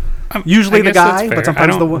 Usually the guy, but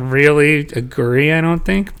sometimes the woman. Really agree, I don't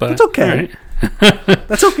think, but it's okay. Right.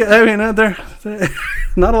 That's okay. I mean,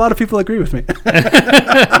 not a lot of people agree with me,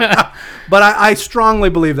 but I strongly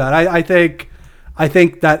believe that. I think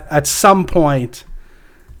that at some point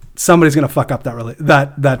somebody's gonna fuck up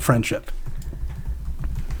that friendship.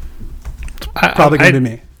 It's probably gonna be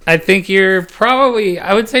me. I think you're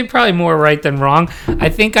I would say probably more right than wrong. I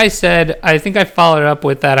think I followed up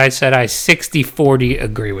with that. I said I 60-40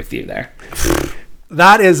 agree with you there.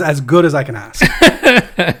 That is as good as I can ask.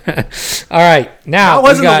 All right. Now,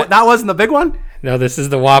 that wasn't the big one? No, this is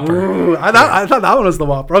the Whopper. Ooh, I thought that one was the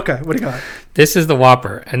Whopper. Okay, what do you got? This is the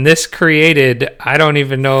Whopper. And this created, I don't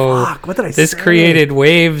even know. Fuck, what did I say? This created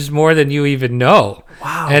waves more than you even know.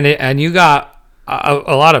 Wow. And you got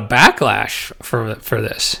a lot of backlash for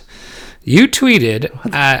this. You tweeted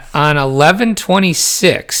on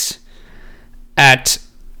 11/26 at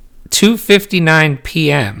 2:59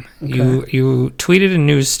 p.m. Okay. You tweeted a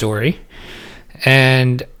news story,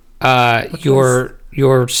 and your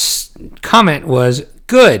comment was,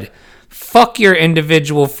 "Good. Fuck your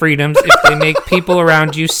individual freedoms if they make people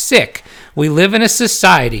around you sick. We live in a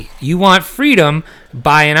society. You want freedom?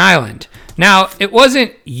 Buy an island. Now, it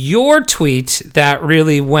wasn't your tweet that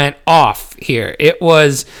really went off here. It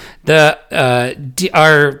was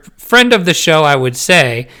our friend of the show, I would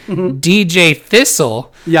say, DJ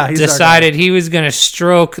Thistle, decided he was going to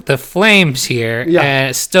stroke the flames here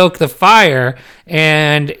and stoke the fire,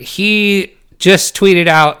 and he just tweeted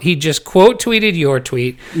out, he just quote tweeted your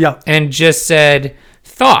tweet and just said,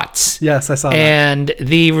 thoughts. Yes, I saw that. And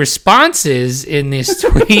the responses in this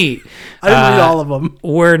tweet I didn't read all of them.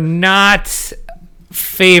 Were not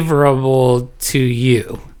favorable to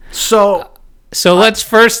you. So let's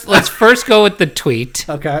first go with the tweet.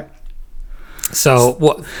 Okay.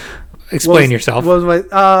 So explain yourself.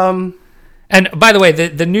 And by the way,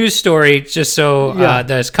 the news story, just so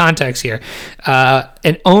there's context here,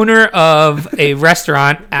 an owner of a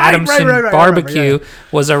restaurant, Adamson Barbecue,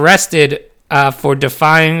 was arrested for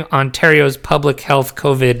defying Ontario's public health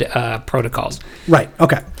COVID protocols. Right.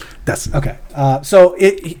 Okay. That's okay. So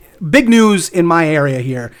big news in my area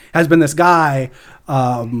here has been this guy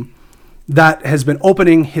that has been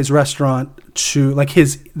opening his restaurant to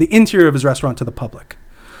the interior of his restaurant to the public.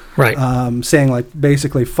 Right. Saying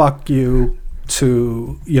basically fuck you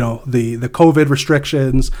to the COVID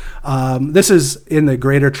restrictions. This is in the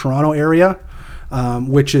Greater Toronto area,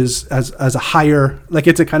 which is as a higher,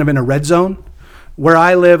 it's a kind of in a red zone. Where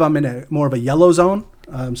I live, I'm in more of a yellow zone,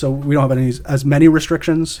 so we don't have as many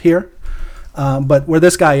restrictions here. But where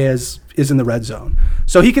this guy is in the red zone,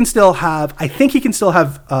 so he can still have. I think he can still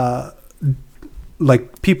have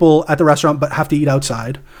people at the restaurant, but have to eat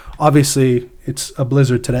outside. Obviously, it's a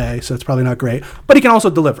blizzard today, so it's probably not great. But he can also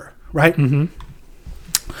deliver, right? Mm-hmm.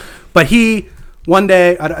 But he one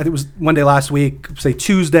day, I think it was one day last week, say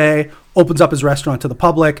Tuesday, opens up his restaurant to the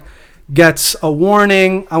public. Gets a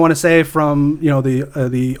warning, I want to say, from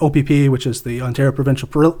the OPP, which is the Ontario Provincial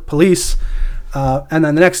Police, and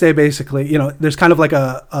then the next day, basically, there's kind of like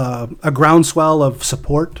a groundswell of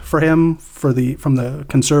support for him from the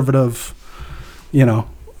conservative,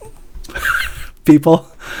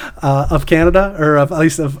 people of Canada, or at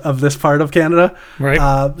least of this part of Canada.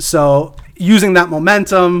 Right. So using that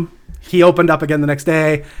momentum, he opened up again the next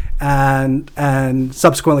day and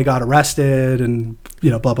subsequently got arrested and,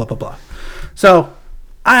 blah, blah, blah, blah. So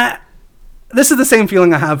this is the same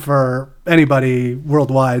feeling I have for anybody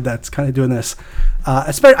worldwide that's kind of doing this.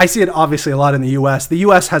 I see it obviously a lot in the U.S. The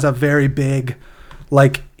U.S. has a very big,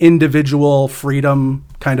 individual freedom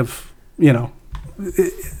kind of,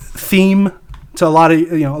 theme to a lot of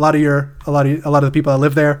the people that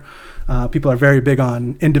live there. People are very big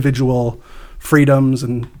on individual freedoms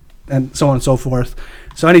and so on and so forth.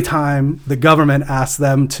 So anytime the government asks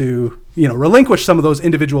them to, relinquish some of those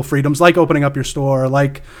individual freedoms, like opening up your store,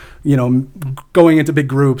 going into big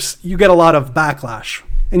groups, you get a lot of backlash.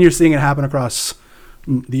 And you're seeing it happen across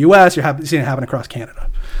the U.S., you're seeing it happen across Canada.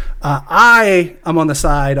 I am on the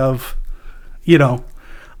side of,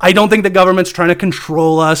 I don't think the government's trying to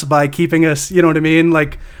control us by keeping us,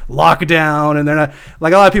 locked down. And they're not, a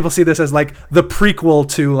lot of people see this as the prequel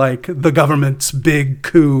to the government's big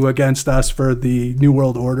coup against us for the New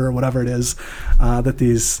World Order or whatever it is that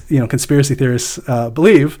these, conspiracy theorists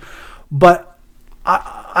believe. But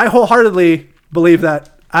I wholeheartedly believe that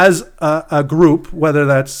as a group, whether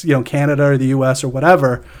that's, Canada or the US or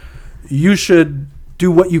whatever, you should do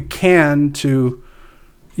what you can to,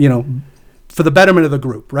 for the betterment of the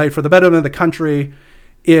group, right? For the betterment of the country.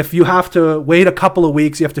 If you have to wait a couple of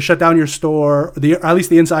weeks, you have to shut down your store, or at least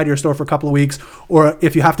the inside of your store for a couple of weeks, or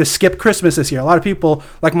if you have to skip Christmas this year. A lot of people,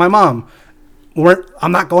 like my mom,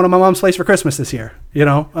 I'm not going to my mom's place for Christmas this year.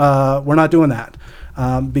 We're not doing that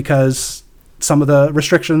because some of the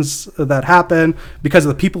restrictions that happen, because of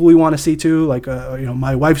the people we want to see too,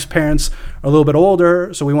 my wife's parents are a little bit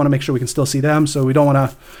older, so we want to make sure we can still see them. So we don't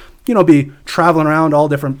want to, be traveling around all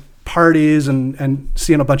different parties and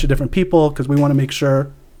seeing a bunch of different people, because we want to make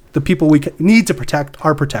sure the people we need to protect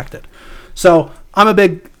are protected. So I'm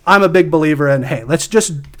a big believer in, hey, let's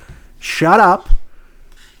just shut up.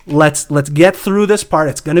 Let's get through this part.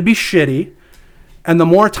 It's going to be shitty. And the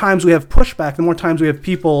more times we have pushback, the more times we have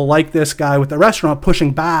people like this guy with the restaurant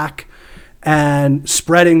pushing back and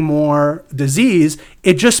spreading more disease,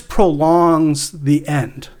 it just prolongs the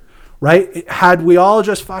end. Right? Had we all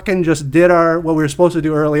just did what we were supposed to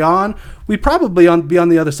do early on, we'd probably be on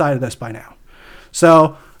the other side of this by now.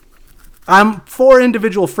 So I'm for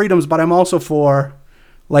individual freedoms, but I'm also for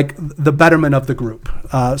the betterment of the group.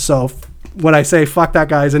 So when I say fuck that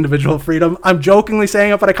guy's individual freedom, I'm jokingly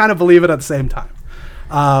saying it, but I kind of believe it at the same time.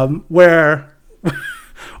 Where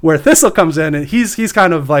Thistle comes in, and he's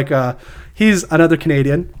kind of he's another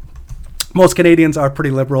Canadian. Most Canadians are pretty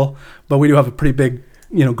liberal, but we do have a pretty big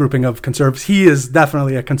grouping of conservatives. He is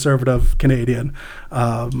definitely a conservative Canadian,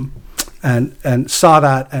 and saw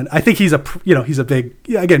that. And I think he's a big,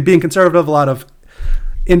 again, being conservative, a lot of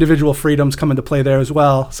individual freedoms come into play there as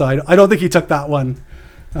well. So I don't think he took that one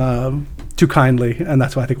too kindly, and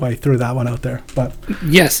that's why he threw that one out there. But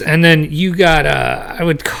yes, and then you got I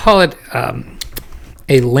would call it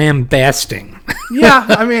a lambasting. Yeah,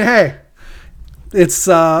 I mean, hey, it's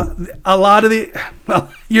a lot of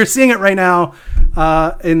you're seeing it right now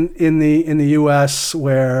in the U.S.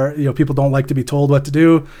 where people don't like to be told what to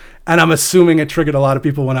do, and I'm assuming it triggered a lot of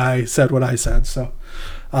people when I said what I said. So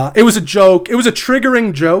it was a joke. It was a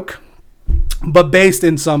triggering joke, but based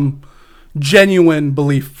in some genuine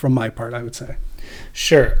belief from my part, I would say.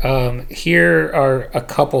 Sure. Here are a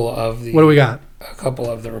couple of the. What do we got? A couple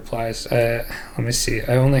of the replies. Let me see.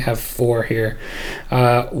 I only have 4 here.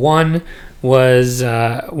 One was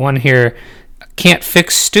one here. Can't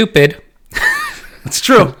fix stupid. It's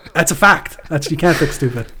true. That's a fact. You can't fix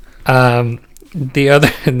stupid.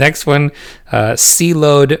 The next one,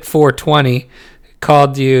 C-Load 420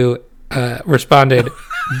 called you. Responded,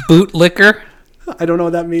 bootlicker. I don't know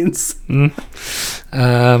what that means.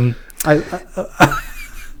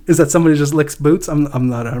 Is that somebody just licks boots? I'm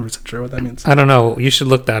not 100% sure what that means. I don't know. You should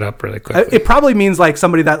look that up really quickly. It probably means like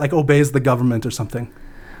somebody that like obeys the government or something.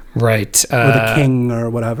 Right. Or the king or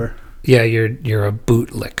whatever. Yeah, you're a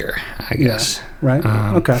bootlicker, I guess. Yeah, right?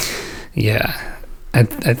 Okay. Yeah. I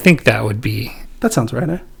think that would be... That sounds right,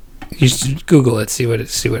 eh? You should Google it, see what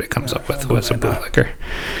it comes up with. What's a bootlicker?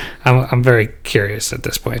 I'm very curious at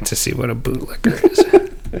this point to see what a bootlicker is.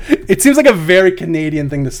 It seems like a very Canadian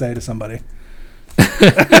thing to say to somebody.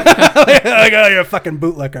 Like, oh, you're a fucking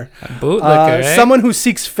bootlicker. A bootlicker, eh? Someone who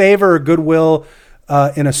seeks favor or goodwill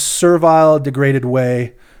in a servile, degraded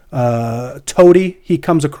way. Toady, he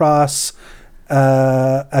comes across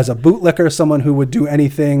as a bootlicker, someone who would do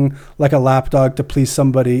anything like a lapdog to please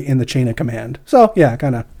somebody in the chain of command. So, yeah,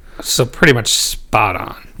 kind of. So pretty much spot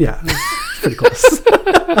on. Yeah, pretty close.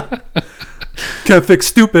 Can't fix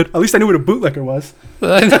stupid. At least I knew what a bootlicker was.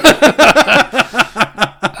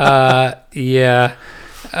 Yeah.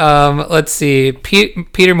 Let's see.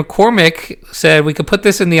 Peter McCormick said we could put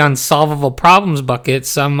this in the unsolvable problems bucket.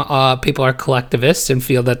 Some people are collectivists and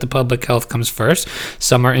feel that the public health comes first.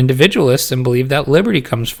 Some are individualists and believe that liberty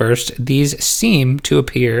comes first. These seem to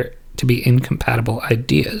appear to be incompatible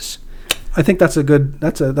ideas. I think that's a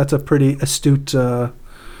pretty astute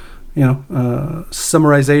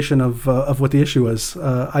summarization of what the issue is.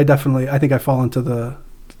 I think I fall into the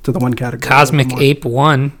one category. Cosmic Ape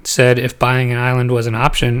 1 said if buying an island was an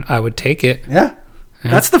option, I would take it. Yeah.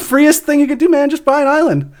 That's the freest thing you could do, man. Just buy an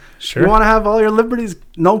island. Sure. You want to have all your liberties,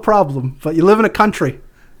 no problem. But you live in a country.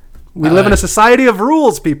 We live in a society of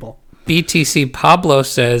rules, people. BTC Pablo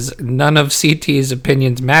says none of CT's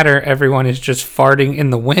opinions matter. Everyone is just farting in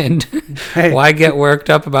the wind. Hey. Why get worked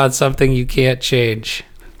up about something you can't change?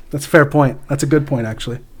 That's a fair point. That's a good point,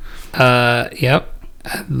 actually. Yep.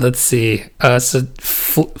 Let's see. So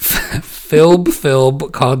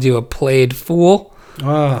Philb called you a played fool.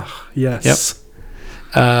 Ah, yes.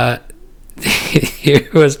 Yep. Here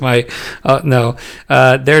was my. No.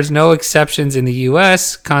 There's no exceptions in the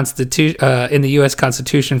U.S. Constitution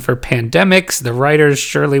for pandemics. The writers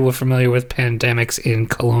surely were familiar with pandemics in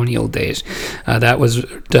colonial days. That was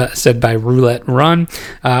said by Roulette Run.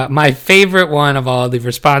 My favorite one of all the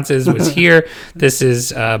responses was here. This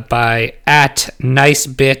is by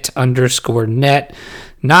 @nicebit_net.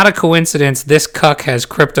 Not a coincidence. This cuck has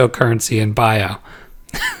cryptocurrency in bio.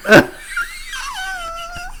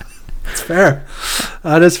 It's fair.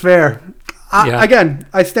 That is fair. Again,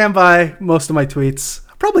 I stand by most of my tweets.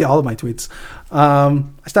 Probably all of my tweets. I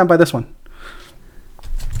stand by this one.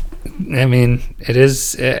 I mean,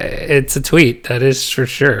 it's a tweet. That is for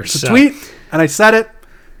sure. It's a tweet, and I said it,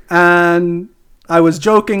 and I was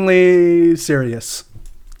jokingly serious.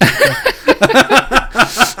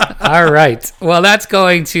 All right. Well, that's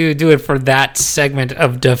going to do it for that segment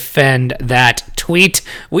of Defend That Tweet.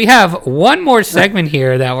 We have one more segment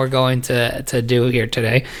here that we're going to do here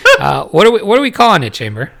today. What are we calling it,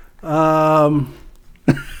 Chamber? I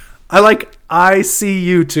like I See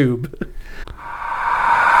YouTube.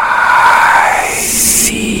 I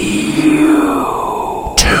See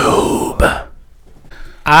YouTube.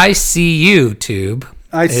 I See You Tube.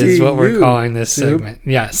 Is what we're calling this segment.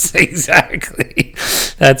 Yes, exactly.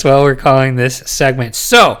 That's what we're calling this segment.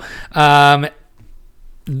 So,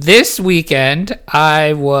 this weekend,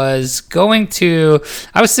 I was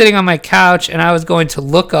sitting on my couch and I was going to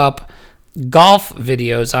look up golf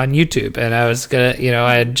videos on YouTube, and I was gonna,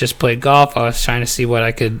 I had just played golf. I was trying to see what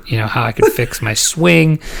I could, how I could fix my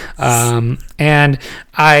swing, and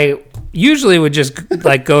I usually would just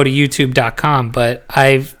like go to youtube.com, but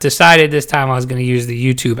I've decided this time I was going to use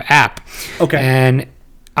the YouTube app. Okay. And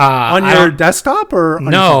on your desktop or on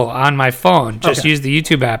no, on my phone. Just use the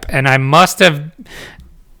YouTube app, and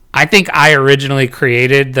I think I originally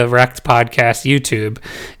created the Wrecked Podcast YouTube,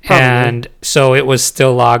 and so it was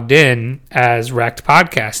still logged in as Wrecked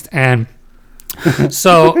Podcast. And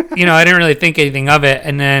so, I didn't really think anything of it.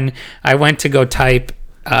 And then I went to go type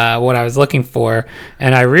what I was looking for,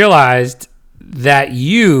 and I realized that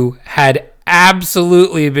you had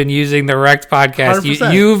absolutely been using the Wrecked Podcast.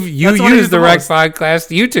 You use the Wrecked Podcast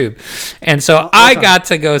YouTube, and so I got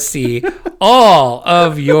to go see all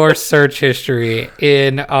of your search history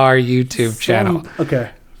in our YouTube channel. Okay,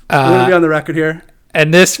 we're gonna be on the record here,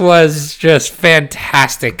 and this was just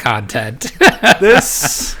fantastic content.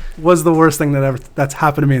 This was the worst thing that's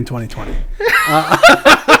happened to me in 2020.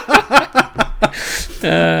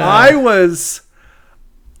 I was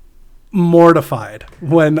mortified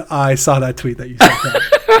when I saw that tweet that you sent out.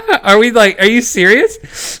 Are you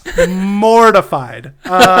serious? Mortified.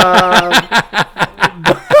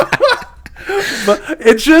 But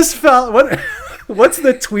it just felt, what's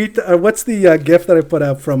the tweet, what's the gif that I put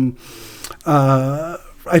out from, I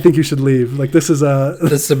think you should leave. Like, this is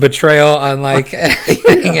a betrayal unlike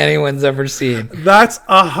anything anyone's ever seen. That's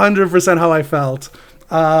 100% how I felt.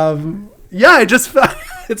 I just felt,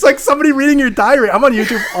 it's like somebody reading your diary. I'm on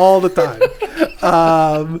YouTube all the time.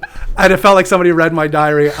 And it felt like somebody read my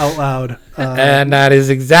diary out loud. And that is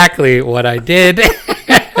exactly what I did.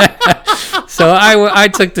 So I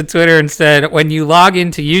took to Twitter and said, when you log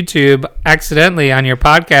into YouTube accidentally on your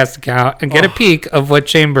podcast account and get a peek of what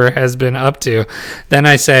Chamber has been up to, then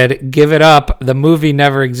I said, give it up. The movie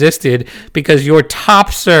never existed, because your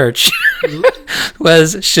top search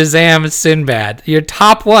was Shazam Sinbad. Your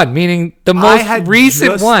top one, meaning the most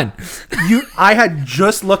recent one. I had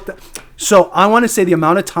just looked at, so I want to say the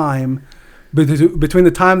amount of time between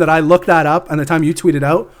the time that I looked that up and the time you tweeted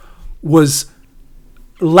out was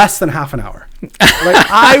less than half an hour.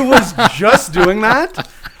 Like, I was just doing that.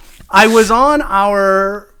 I was on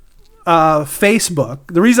our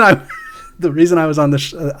Facebook. The reason I was on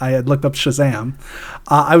I had looked up Shazam.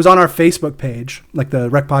 I was on our Facebook page, like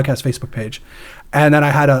the Rec Podcast Facebook page, and then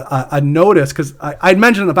I had a notice because I'd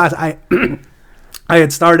mentioned in the past I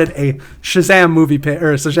had started a Shazam movie page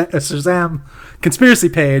or a Shazam conspiracy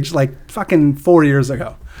page like fucking 4 years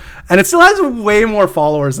ago. And it still has way more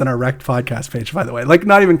followers than our Wrecked Podcast page, by the way. Like,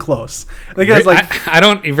 not even close. Like, it has I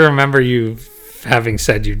don't even remember you having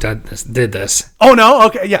said you did this. Oh, no?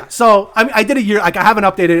 Okay, yeah. So, I did a year. Like, I haven't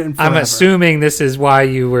updated it in forever. I'm assuming this is why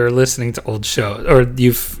you were listening to old shows. Or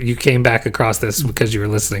you came back across this because you were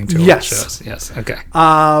listening to old shows. Yes, okay.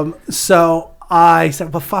 So, I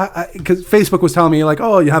said, well, because Facebook was telling me, like,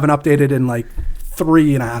 oh, you haven't updated in, like,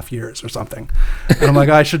 3.5 years or something. And I'm like,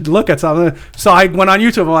 I should look at something. So I went on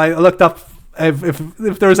YouTube and I looked up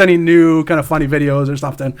if there was any new kind of funny videos or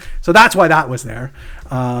something. So that's why that was there.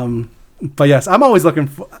 But yes, I'm always looking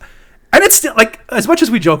for, and it's still like, as much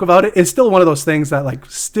as we joke about it, it's still one of those things that like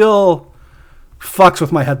still fucks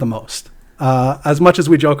with my head the most. As much as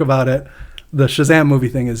we joke about it, the Shazam movie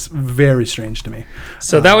thing is very strange to me.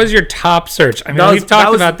 So that was your top search. I mean, we've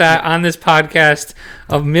talked about that on this podcast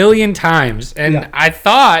a million times, and I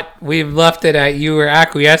thought we've left it at you were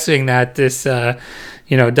acquiescing that this,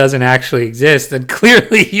 doesn't actually exist, and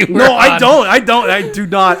clearly you were. No, I do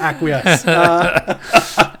not acquiesce.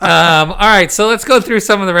 All right, so let's go through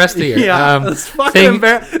some of the rest of the year. Yeah, it's fucking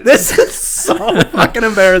this is so fucking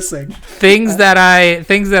embarrassing. Things that I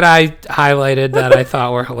highlighted that I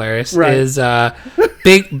thought were hilarious is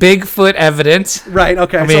Bigfoot evidence. Right.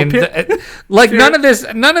 Okay. I mean, none of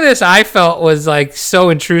this I felt was like so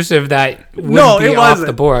intrusive that wouldn't be off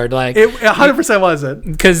the board. Like, it 100% wasn't,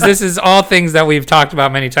 because this is all things that we've talked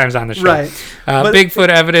about many times on the show. Right. Bigfoot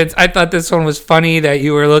evidence. I thought this one was funny that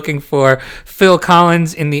you were looking for Phil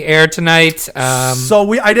Collins in the air tonight.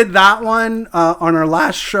 So I did that one on our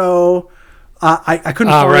last show. I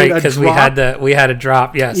couldn't find right, because we had a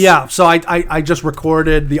drop. Yes. Yeah. So I just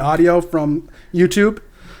recorded the audio from YouTube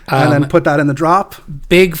and then put that in the drop.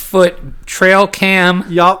 Bigfoot trail cam.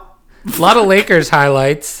 Yup. A lot of Lakers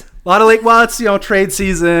highlights. A lot of it's trade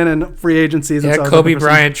season and free agent season. Yeah, so Kobe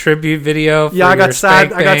Bryant tribute video. Yeah, I got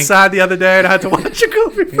sad. I got sad the other day and I had to watch a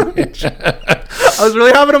Kobe Bryant. I was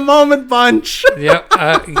really having a moment, Bunch. Yep,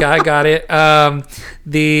 I got it.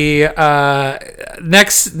 The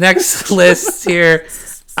next list here.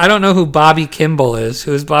 I don't know who Bobby Kimball is.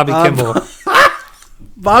 Who's Bobby Kimball?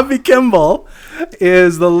 Bobby Kimball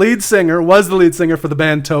was the lead singer for the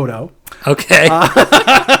band Toto. Okay.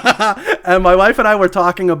 And my wife and I were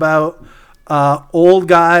talking about old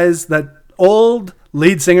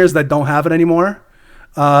lead singers that don't have it anymore.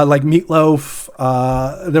 Like Meatloaf.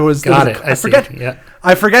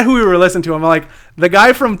 I forget who we were listening to. I'm like, the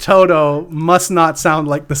guy from Toto must not sound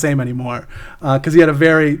like the same anymore, because he had a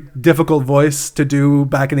very difficult voice to do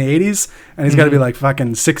back in the 80s, and he's got to be like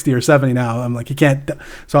fucking 60 or 70 now. I'm like, he can't.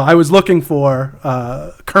 So I was looking for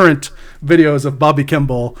current videos of Bobby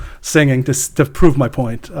Kimball singing to prove my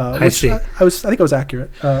point. I see. I think I was accurate.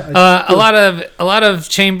 A lot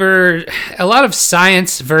of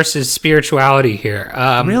science versus spirituality here.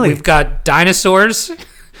 Really? We've got dinosaurs.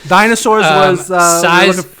 Dinosaurs was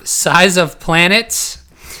size of planets.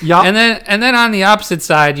 Yeah. And then on the opposite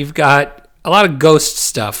side, you've got a lot of ghost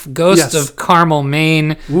stuff. Ghost of Carmel,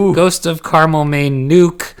 Maine. Ooh. Ghost of Carmel, Maine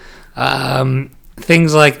nuke.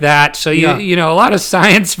 Things like that. So you know, a lot of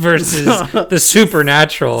science versus the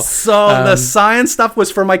supernatural. So the science stuff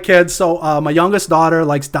was for my kids. So my youngest daughter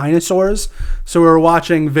likes dinosaurs. So we were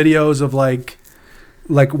watching videos of like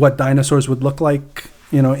what dinosaurs would look like,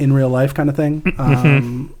 you know, in real life kind of thing.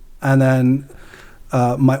 And then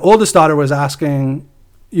my oldest daughter was asking,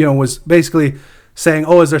 you know, was basically saying,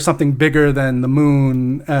 oh, is there something bigger than the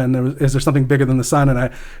moon? And is there something bigger than the sun? And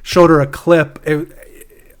I showed her a clip.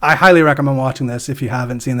 I highly recommend watching this if you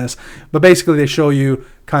haven't seen this. But basically they show you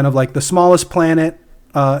kind of like the smallest planet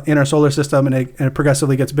in our solar system, and it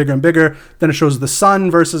progressively gets bigger and bigger. Then it shows the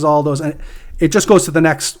sun versus all those, and it just goes to the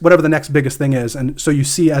next, whatever the next biggest thing is. And so you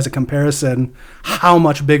see as a comparison how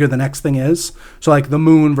much bigger the next thing is. So like the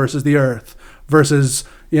moon versus the earth versus,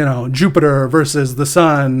 you know, Jupiter versus the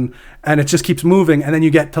sun, and it just keeps moving. And then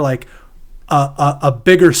you get to like a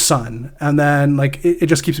bigger sun, and then like it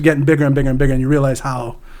just keeps getting bigger and bigger and bigger, and you realize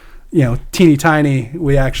how, you know, teeny tiny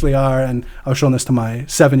we actually are. And I was showing this to my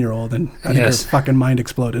 7-year-old, and I think her fucking mind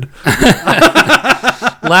exploded.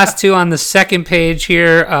 Last two on the second page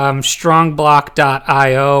here,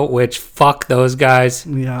 strongblock.io, which fuck those guys.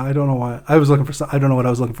 Yeah, I don't know why. I don't know what I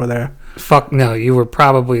was looking for there. Fuck, no, you were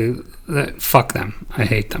probably, fuck them. I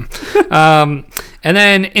hate them. And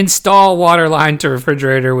then install water line to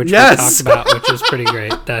refrigerator, which we talked about, which is pretty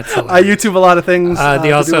great. That's I YouTube a lot of things.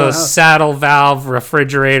 they also saddle valve,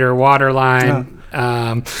 refrigerator, water line.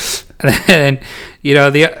 Yeah. And, you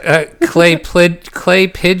know, the clay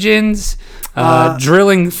pigeons.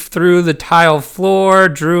 Drilling through the tile floor,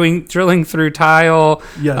 drilling through tile.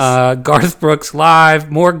 Yes. Garth Brooks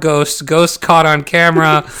live, more ghosts caught on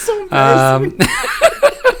camera. So embarrassing.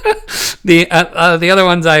 The other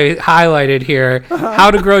ones I highlighted here,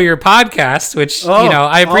 how to grow your podcast, which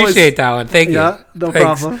I appreciate that one. Thank you. Yeah, no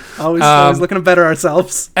problem. Always looking to better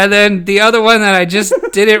ourselves. And then the other one that I just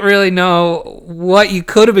didn't really know what you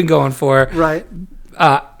could have been going for. Right.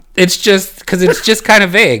 It's just because it's just kind of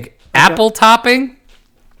vague. Apple topping?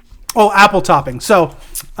 Oh, apple topping. So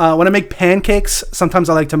when I make pancakes, sometimes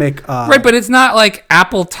I like to make... right, but it's not like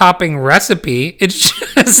apple topping recipe. It's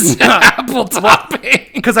just apple topping.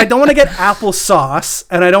 Because I don't want to get apple sauce,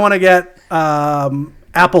 and I don't want to get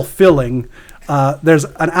apple filling. There's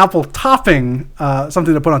an apple topping,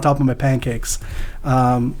 something to put on top of my pancakes.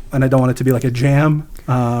 And I don't want it to be like a jam.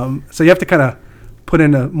 So you have to kind of put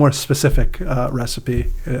in a more specific recipe.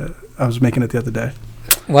 I was making it the other day.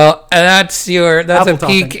 Well, that's a peek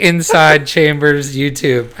topping. Inside Chambers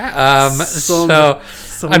YouTube. So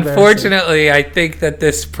unfortunately, I think that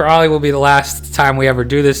this probably will be the last time we ever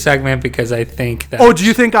do this segment, because I think that. Oh, do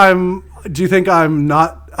you think I'm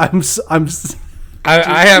not? I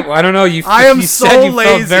don't know. You so said you lazy.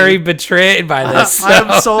 felt very betrayed by this. So. I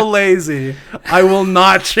am so lazy. I will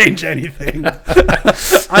not change anything.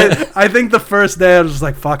 I think the first day I was just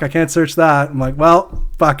like, fuck, I can't search that. I'm like, well,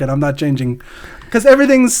 fuck it, I'm not changing. Because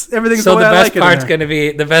everything's so the way I like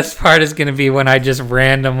it. The best part is gonna be when I just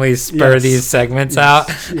randomly spur these segments out.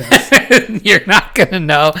 Yes. You're not gonna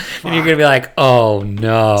know, and you're gonna be like, "Oh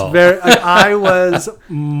no!" I was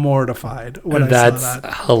mortified when I saw that.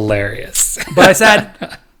 That's hilarious. But I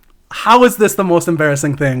said, "How is this the most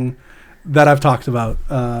embarrassing thing that I've talked about?"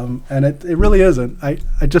 And it really isn't. I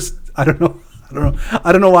don't know.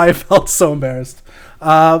 I don't know why I felt so embarrassed.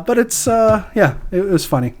 But it's it was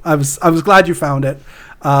funny. I was glad you found it,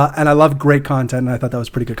 and I love great content, and I thought that was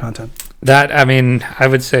pretty good content. I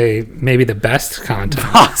would say maybe the best content.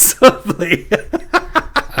 Possibly.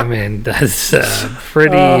 That's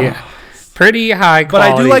pretty high quality. But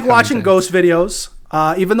I do like content. watching ghost videos,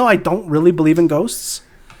 even though I don't really believe in ghosts.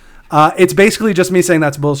 It's basically just me saying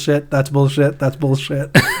that's bullshit. That's bullshit. That's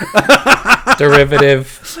bullshit.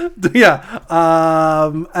 derivative. Yeah.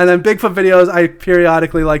 And then Bigfoot videos, I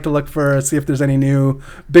periodically like to look see if there's any new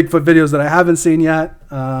Bigfoot videos that I haven't seen yet.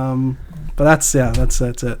 But that's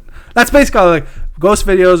it. That's basically like ghost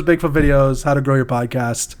videos, Bigfoot videos, how to grow your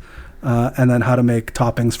podcast, and then how to make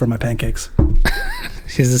toppings for my pancakes.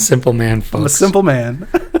 He's a simple man, folks. I'm a simple man.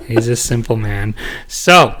 He's a simple man.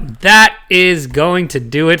 So that is going to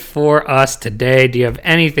do it for us today. Do you have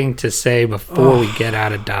anything to say before we get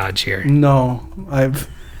out of Dodge here? No, I've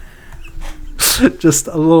just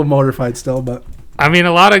a little mortified still, but I mean,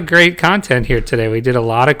 a lot of great content here today. We did a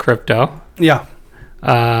lot of crypto. Yeah.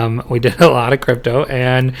 We did a lot of crypto,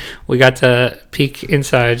 and we got to peek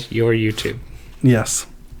inside your YouTube. Yes.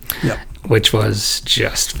 Yep. Which was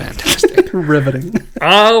just fantastic. Riveting.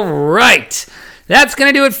 All right. That's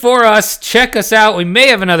going to do it for us. Check us out. We may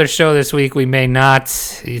have another show this week. We may not.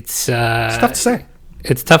 It's tough to say.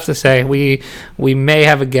 It's tough to say. We may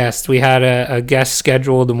have a guest. We had a guest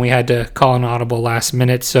scheduled, and we had to call an audible last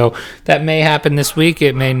minute. So that may happen this week.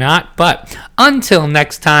 It may not. But until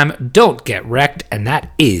next time, don't get wrecked. And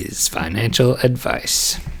that is financial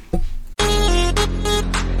advice.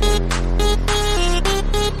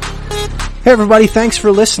 Hey everybody, thanks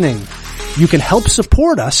for listening. You can help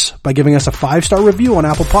support us by giving us a 5-star review on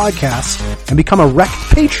Apple Podcasts and become a Wrecked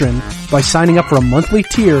patron by signing up for a monthly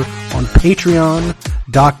tier on patreon.com.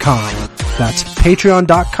 That's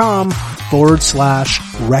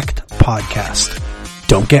patreon.com/Wrecked podcast.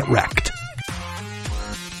 Don't get wrecked.